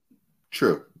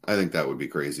 True. I think that would be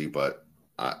crazy, but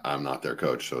I'm not their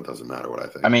coach, so it doesn't matter what I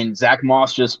think. I mean, Zach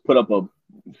Moss just put up a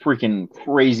freaking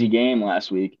crazy game last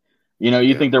week.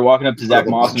 You think they're walking up to Zach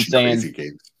Moss and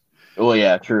saying, "Oh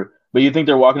yeah, true." But you think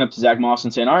they're walking up to Zach Moss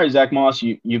and saying, "All right, Zach Moss,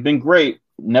 you've been great.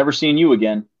 Never seeing you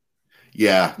again.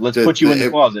 Yeah, let's put you in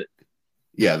the closet."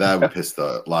 Yeah, that would piss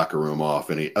the locker room off,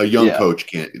 and a young coach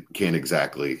can't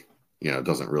exactly,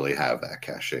 doesn't really have that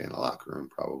cachet in the locker room.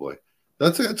 Probably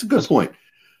that's a good point.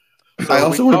 So I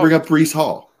also want to bring up Breece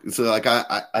Hall. So like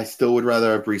I still would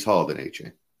rather have Breece Hall than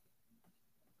A-Chain.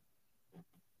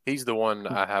 He's the one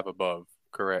I have above.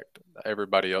 Correct.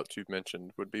 Everybody else you've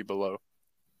mentioned would be below.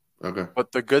 Okay.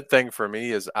 But the good thing for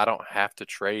me is I don't have to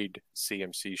trade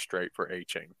CMC straight for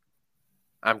A-Chain.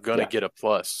 I'm going to get a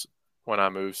plus when I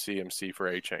move CMC for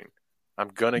A-Chain. I'm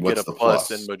going to get a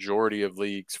plus in majority of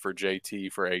leagues for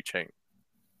JT for A-Chain.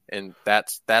 And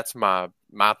that's my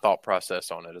thought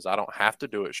process on it is I don't have to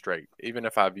do it straight. Even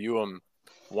if I view them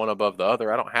one above the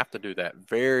other, I don't have to do that.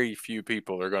 Very few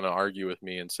people are going to argue with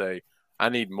me and say, I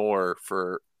need more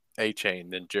for A-Chain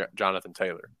than Jonathan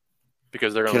Taylor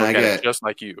because they're going to look at it just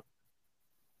like you.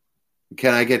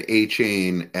 Can I get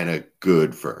A-Chain and a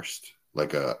good first?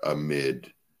 Like a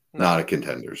mid, not a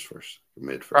contenders first,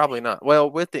 mid first? Probably not. Well,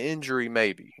 with the injury,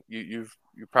 maybe. You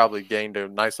probably gained a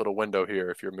nice little window here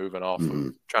if you're moving off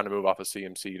of, trying to move off of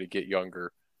CMC to get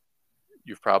younger.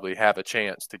 You probably have a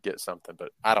chance to get something,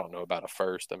 but I don't know about a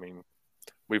first. I mean,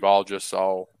 we've all just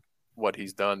saw what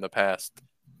he's done the past,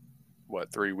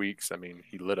 3 weeks? I mean,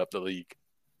 he lit up the league.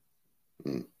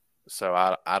 So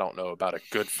I don't know about a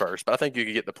good first, but I think you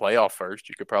could get the playoff first.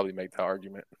 You could probably make the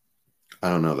argument. I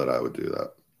don't know that I would do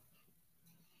that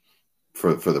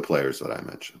for the players that I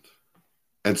mentioned,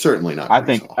 and certainly not. I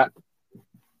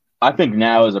think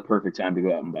now is a perfect time to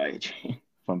go out and buy A-Chain.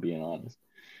 If I'm being honest.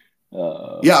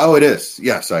 It is.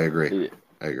 Yes, I agree.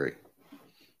 I agree.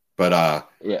 But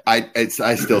I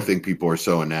still think people are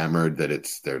so enamored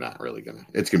that they're not really gonna.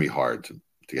 It's gonna be hard to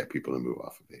get people to move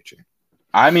off of A-Chain.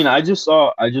 I mean, I just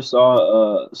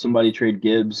saw somebody trade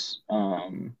Gibbs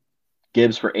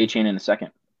for A-Chain in a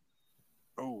second.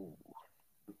 Oh,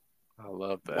 I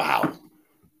love that. Wow.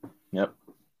 Yep.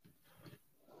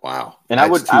 Wow. And I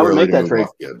would make that trade.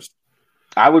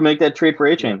 I would make that trade for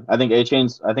A-Chain. I think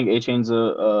A-Chain's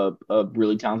a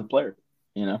really talented player.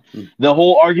 The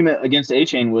whole argument against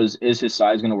A-Chain was, is his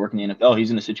size going to work in the NFL? He's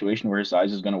in a situation where his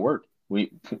size is going to work.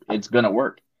 It's going to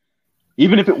work.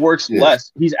 Even if it works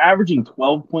less, he's averaging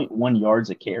 12.1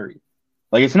 yards a carry.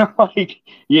 Like, it's not like,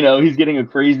 he's getting a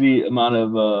crazy amount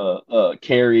of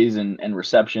carries and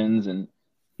receptions, and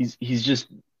he's just.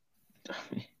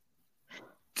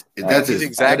 That's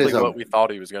exactly what we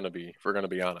thought he was going to be, if we're going to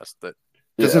be honest.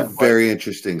 That's a very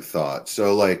interesting thought.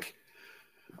 So, like,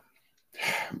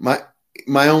 my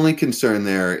only concern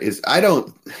there is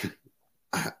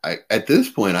at this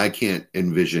point, I can't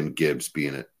envision Gibbs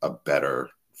being a better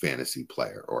fantasy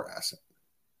player or asset.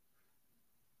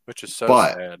 Which is so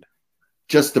But sad.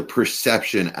 Just the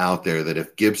perception out there that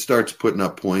if Gibbs starts putting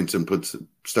up points and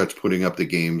starts putting up the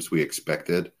games we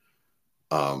expected,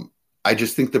 I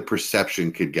just think the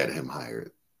perception could get him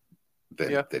higher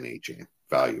than AJ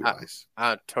value wise.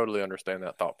 I totally understand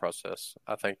that thought process.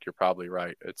 I think you're probably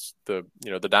right. It's the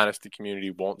Dynasty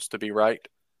community wants to be right.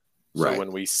 So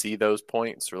when we see those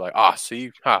points, we're like,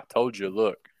 see, I told you,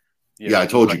 look. I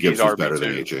told you Gibbs was better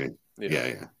than AJ.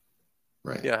 Yeah.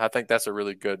 Right. Yeah, I think that's a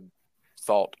really good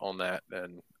thought on that.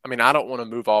 And I mean, I don't want to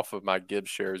move off of my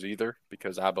Gibbs shares either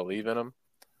because I believe in him.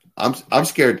 I'm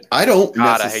scared. I don't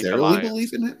necessarily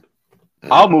believe in it.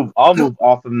 I'll move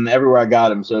off of him everywhere I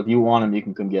got him. So if you want him, you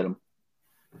can come get him.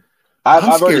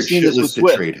 I've already seen this with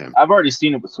Swift. Trade him. I've already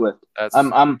seen it with Swift.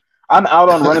 I'm out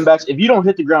on running backs. If you don't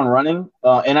hit the ground running,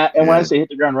 when I say hit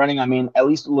the ground running, I mean at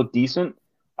least look decent.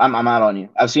 I'm out on you.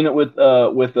 I've seen it with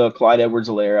Clyde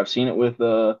Edwards-Helaire. I've seen it with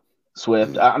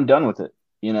Swift. I'm done with it.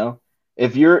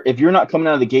 If you're not coming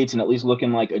out of the gates and at least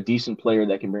looking like a decent player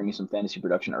that can bring me some fantasy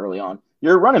production early on,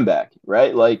 you're a running back,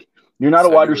 right? Like you're not a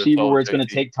wide receiver where it's going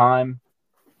to take time.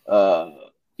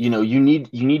 You need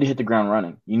to hit the ground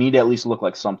running. You need to at least look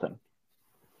like something.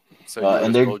 So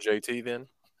you told JT then?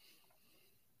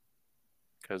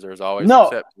 Because there's always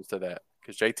exceptions to that.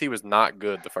 Because JT was not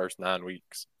good the first 9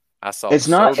 weeks. I saw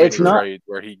many trades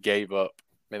where he gave up.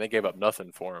 I mean, they gave up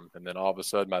nothing for him, and then all of a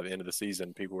sudden, by the end of the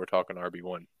season, people were talking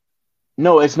RB1.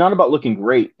 No, it's not about looking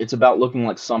great. It's about looking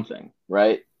like something,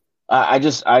 right? I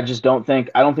just don't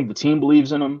think the team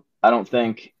believes in him.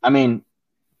 I mean,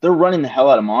 they're running the hell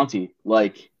out of Monty.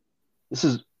 Like, this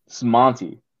is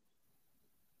Monty,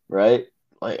 right?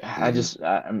 Like, I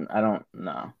don't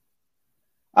know.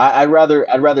 I'd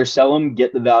rather sell him,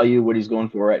 get the value what he's going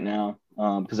for right now,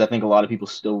 because I think a lot of people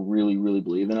still really, really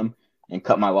believe in him, and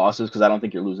cut my losses because I don't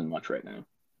think you're losing much right now.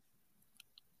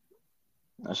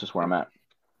 That's just where I'm at.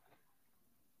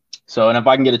 So, and if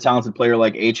I can get a talented player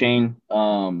like A-Chain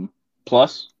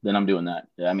plus, then I'm doing that.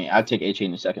 I mean, I'd take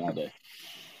A-Chain in a second all day.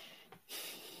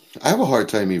 I have a hard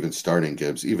time even starting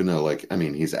Gibbs, even though,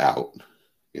 he's out.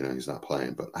 He's not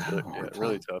playing, but I have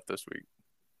really tough this week.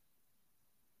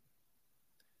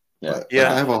 I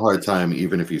have a hard time,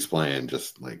 even if he's playing,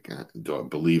 just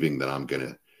believing that I'm going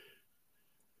to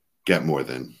get more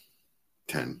than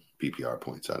 10 PPR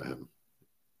points out of him.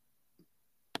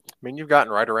 I mean, you've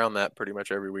gotten right around that pretty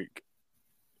much every week.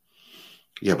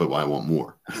 Yeah, but I want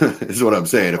more, is what I'm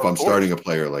saying. If I'm starting a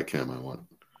player like him, I want.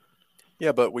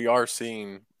 Yeah, but we are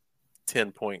seeing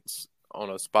 10 points on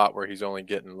a spot where he's only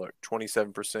getting,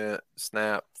 27%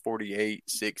 snap, 48,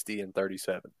 60, and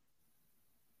 37.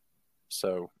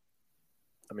 So,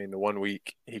 I mean, the 1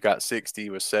 week he got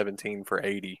 60 was 17 for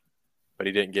 80, but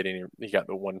he didn't get any. He got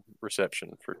the one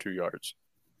reception for 2 yards.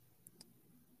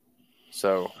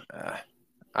 So,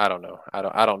 I don't know. I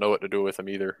don't know what to do with him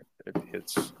either.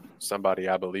 It's somebody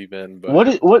I believe in.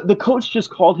 But what the coach just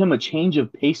called him a change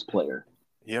of pace player.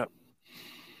 Yep.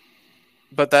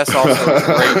 But that's also a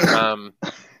great time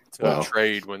to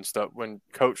trade when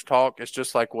coach talk. It's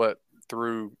just like what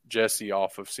threw Jesse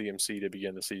off of CMC to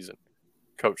begin the season.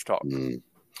 Coach talk.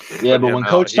 Yeah, but when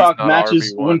coach talk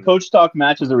matches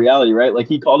the reality, right? Like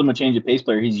he called him a change of pace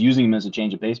player. He's using him as a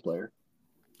change of pace player.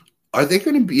 Are they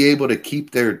going to be able to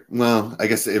keep their? Well, I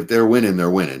guess if they're winning, they're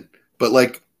winning. But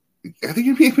are they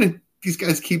going to be able to? These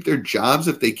guys keep their jobs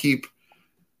if they keep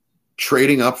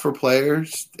trading up for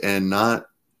players and not.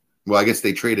 Well, I guess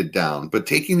they traded down, but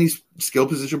taking these skill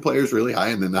position players really high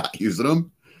and then not using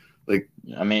them.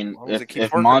 I mean,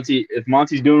 if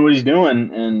Monty's doing what he's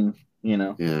doing, and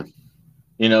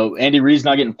Andy Reid's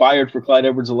not getting fired for Clyde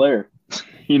Edwards-Helaire,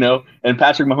 and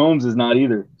Patrick Mahomes is not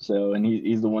either. So, and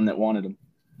he's the one that wanted him.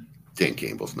 Dan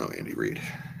Campbell's no Andy Reid.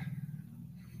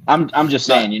 I'm just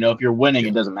saying, if you're winning,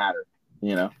 it doesn't matter.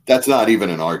 That's not even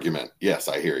an argument. Yes,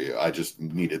 I hear you. I just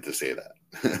needed to say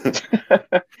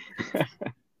that.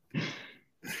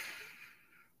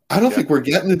 I don't think we're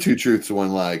getting the two truths to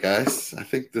one lie, guys. I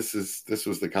think this was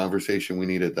the conversation we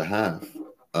needed to have.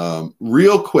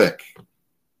 Real quick,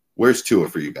 where's Tua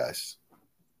for you guys?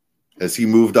 Has he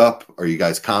moved up? Are you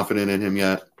guys confident in him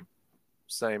yet?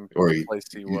 Same place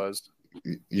he was.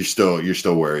 You're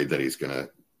still worried that he's gonna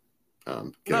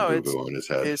get a boo-boo on his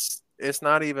head. It's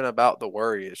not even about the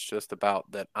worry. It's just about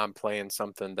that I'm playing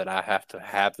something that I have to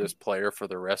have this player for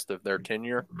the rest of their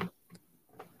tenure,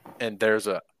 and there's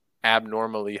a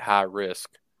abnormally high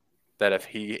risk that if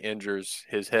he injures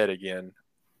his head again,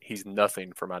 he's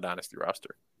nothing for my dynasty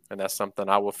roster. And that's something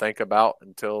I will think about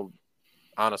until,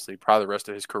 honestly, probably the rest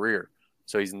of his career.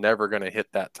 So he's never going to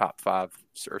hit that top 5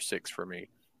 or 6 for me.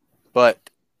 But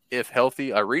if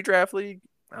healthy, a redraft league,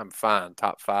 I'm fine.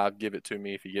 Top 5, give it to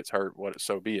me. If he gets hurt,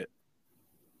 so be it.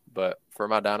 But for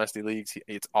my dynasty leagues,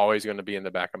 it's always going to be in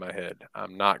the back of my head.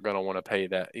 I'm not going to want to pay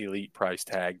that elite price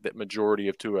tag that majority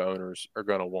of Tua owners are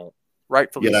going to want.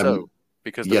 Rightfully so,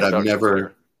 because the production's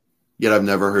there. Yet I've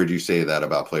never heard you say that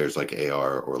about players like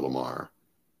AR or Lamar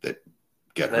that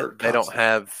get hurt. They don't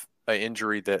have an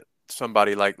injury that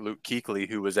somebody like Luke Kuechly,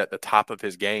 who was at the top of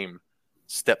his game,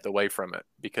 stepped away from it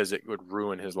because it would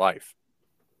ruin his life.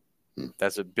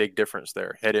 That's a big difference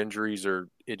there. Head injuries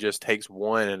it just takes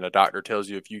one, and a doctor tells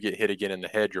you if you get hit again in the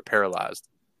head, you're paralyzed.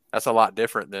 That's a lot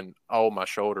different than, my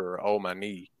shoulder or my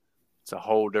knee. It's a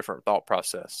whole different thought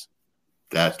process.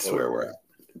 That's where we're at.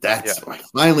 I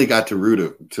finally got to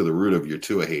the root of your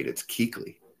Tua hate. It's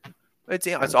Kuechly.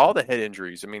 It's all the head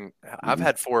injuries. I mean, I've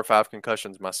had 4 or 5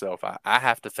 concussions myself. I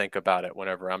have to think about it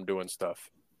whenever I'm doing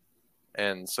stuff.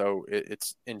 And so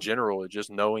it's in general, just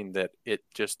knowing that it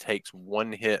just takes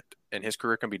one hit and his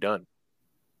career can be done.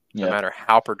 No matter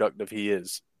how productive he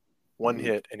is. One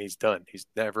hit and he's done. He's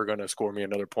never going to score me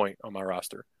another point on my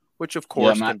roster, which of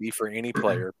course can be for any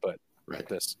player, but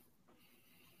this.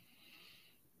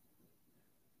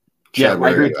 Yeah, I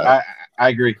agree. I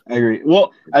agree.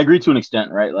 Well, I agree to an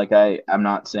extent, right? Like I'm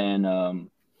not saying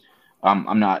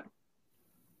I'm not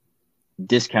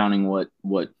discounting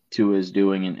what Tua is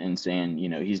doing and saying,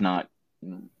 he's not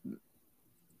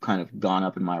kind of gone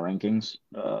up in my rankings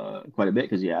quite a bit,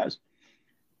 because he has.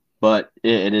 But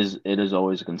it is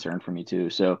always a concern for me too.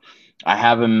 So I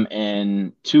have him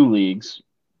in 2 leagues,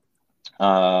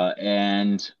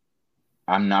 and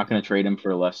I'm not going to trade him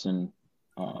for less than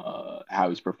how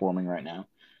he's performing right now.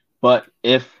 But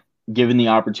if given the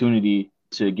opportunity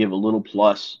to give a little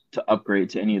plus to upgrade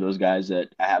to any of those guys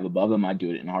that I have above him, I'd do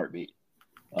it in a heartbeat.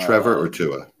 Trevor or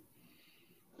Tua?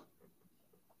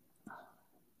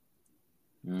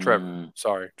 Trevor.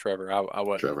 Sorry, Trevor.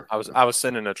 Trevor. I was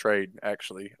sending a trade,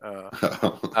 actually.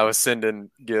 I was sending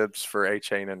Gibbs for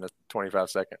A-Chain in the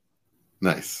 25-second.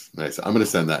 Nice. I'm going to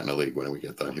send that in a league when we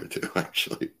get done here too,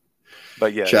 actually.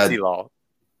 But yeah, T-Law,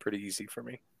 pretty easy for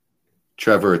me.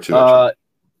 Trevor or Tua?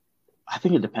 I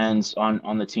think it depends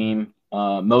on the team.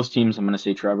 Most teams, I'm going to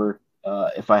say Trevor.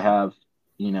 If I have,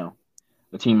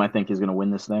 a team I think is going to win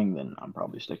this thing, then I'm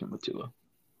probably sticking with Tua.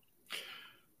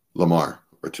 Lamar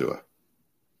or Tua?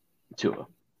 Tua.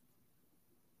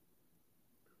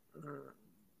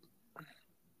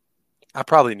 I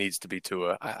probably needs to be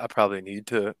Tua. I probably need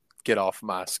to get off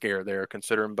my scare there,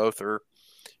 considering both are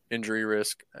injury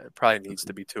risk. It probably needs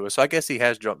to be Tua. So I guess he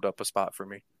has jumped up a spot for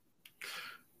me.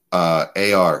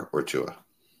 AR or Tua?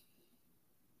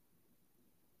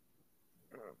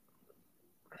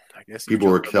 I guess people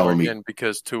were telling me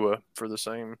because Tua for the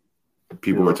same.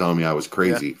 People were telling me I was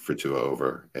crazy for Tua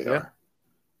over AR. Yeah.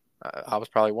 I was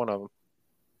probably one of them.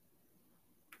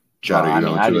 Chad, are you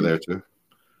on Tua there too?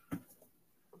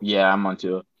 Yeah, I'm on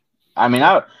Tua. I mean,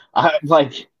 I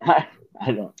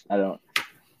don't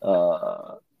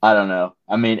know.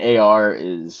 I mean, AR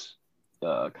is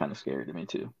kind of scary to me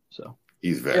too. So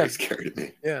he's very scary to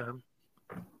me. Yeah.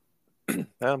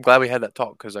 I'm glad we had that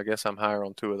talk, because I guess I'm higher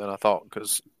on Tua than I thought.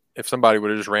 Because if somebody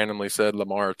would have just randomly said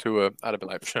Lamar or Tua, I'd have been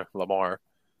like, Lamar.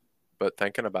 But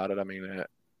thinking about it, I mean,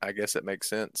 I guess it makes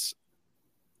sense.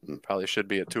 Probably should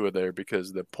be a Tua there,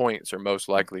 because the points are most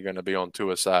likely going to be on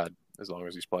Tua's side as long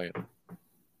as he's playing.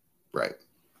 Right.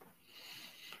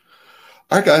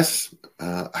 All right, guys.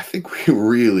 I think we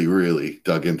really, really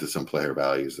dug into some player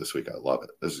values this week. I love it.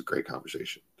 This is a great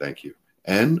conversation. Thank you.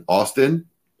 And Austin,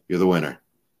 you're the winner.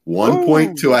 1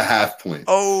 point to a half point.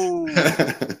 Oh.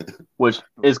 Which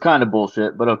is kind of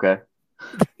bullshit, but okay.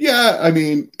 Yeah, I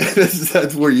mean,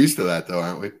 we're used to that, though,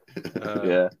 aren't we?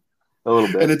 Yeah, a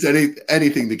little bit. And it's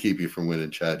anything to keep you from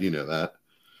winning, Chad. You know that.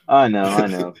 I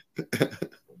know.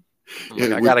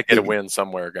 I got to get a win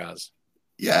somewhere, guys.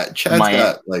 Yeah, Chad,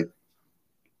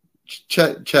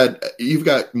 you've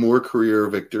got more career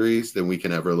victories than we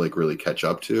can ever really catch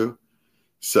up to.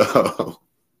 So,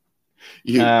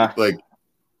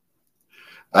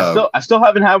 I still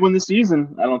haven't had one this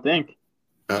season. I don't think.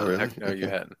 Oh, really? No, you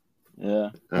hadn't. Yeah.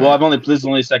 Well, this is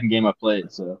only the second game I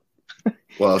played. So.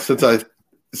 Well, since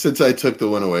I took the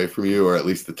win away from you, or at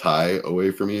least the tie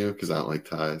away from you, because I don't like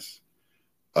ties,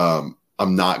 I'm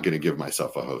not going to give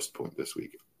myself a host point this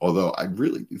week. Although I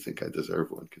really do think I deserve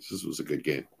one, because this was a good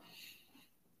game.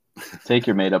 Take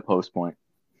your made-up host point.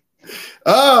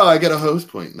 Oh, I get a host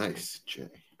point. Nice, Jay.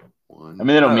 One. I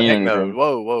mean, they don't mean anything.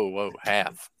 Whoa.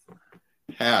 Half.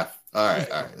 All right.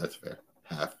 That's fair.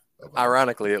 Half a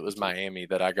Ironically, it was Miami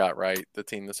that I got right. The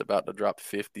team that's about to drop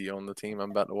 50 on the team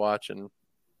I'm about to watch in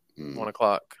 1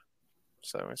 o'clock.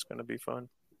 So it's going to be fun.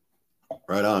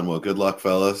 Right on. Well, good luck,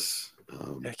 fellas.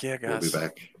 Heck yeah, guys. We'll be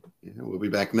back. Yeah, we'll be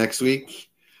back next week.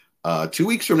 2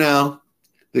 weeks from now,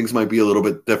 things might be a little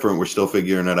bit different. We're still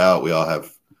figuring it out. We all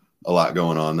have a lot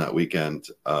going on that weekend.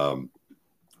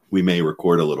 We may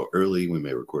record a little early. We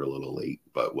may record a little late,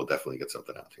 but we'll definitely get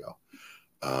something out to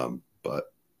y'all. But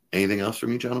anything else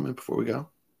from you, gentlemen, before we go?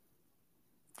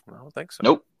 I don't think so.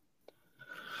 Nope.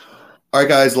 All right,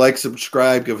 guys, like,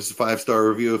 subscribe, give us a 5-star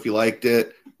review if you liked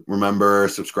it. Remember,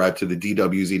 subscribe to the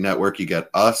DWZ network. You get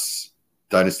us,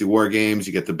 Dynasty War Games.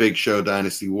 You get the big show,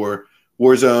 Dynasty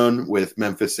Warzone with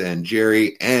Memphis and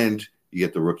Jerry, and you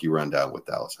get the rookie rundown with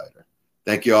Dallas Hyder.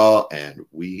 Thank you all, and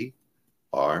we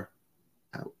are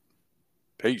out.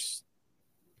 Peace.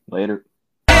 Later.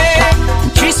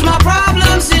 Chase my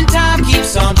problems and time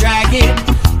keeps on dragging.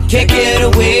 Can't get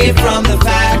away from the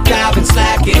fact I've been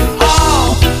slacking.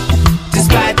 Oh,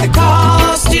 despite the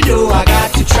cost, you know I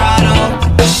got to trot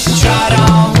on.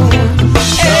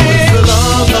 Hey. It's a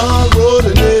long, long road,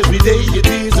 and every day it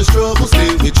is a struggle.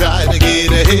 Still we try to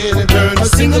get ahead and turn a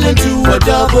single into a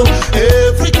double.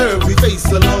 Every curve we face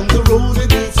along the road,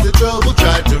 it leads to trouble.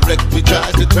 Try to wreck, we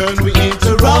try to turn, we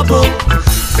into rubble.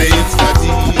 Say it's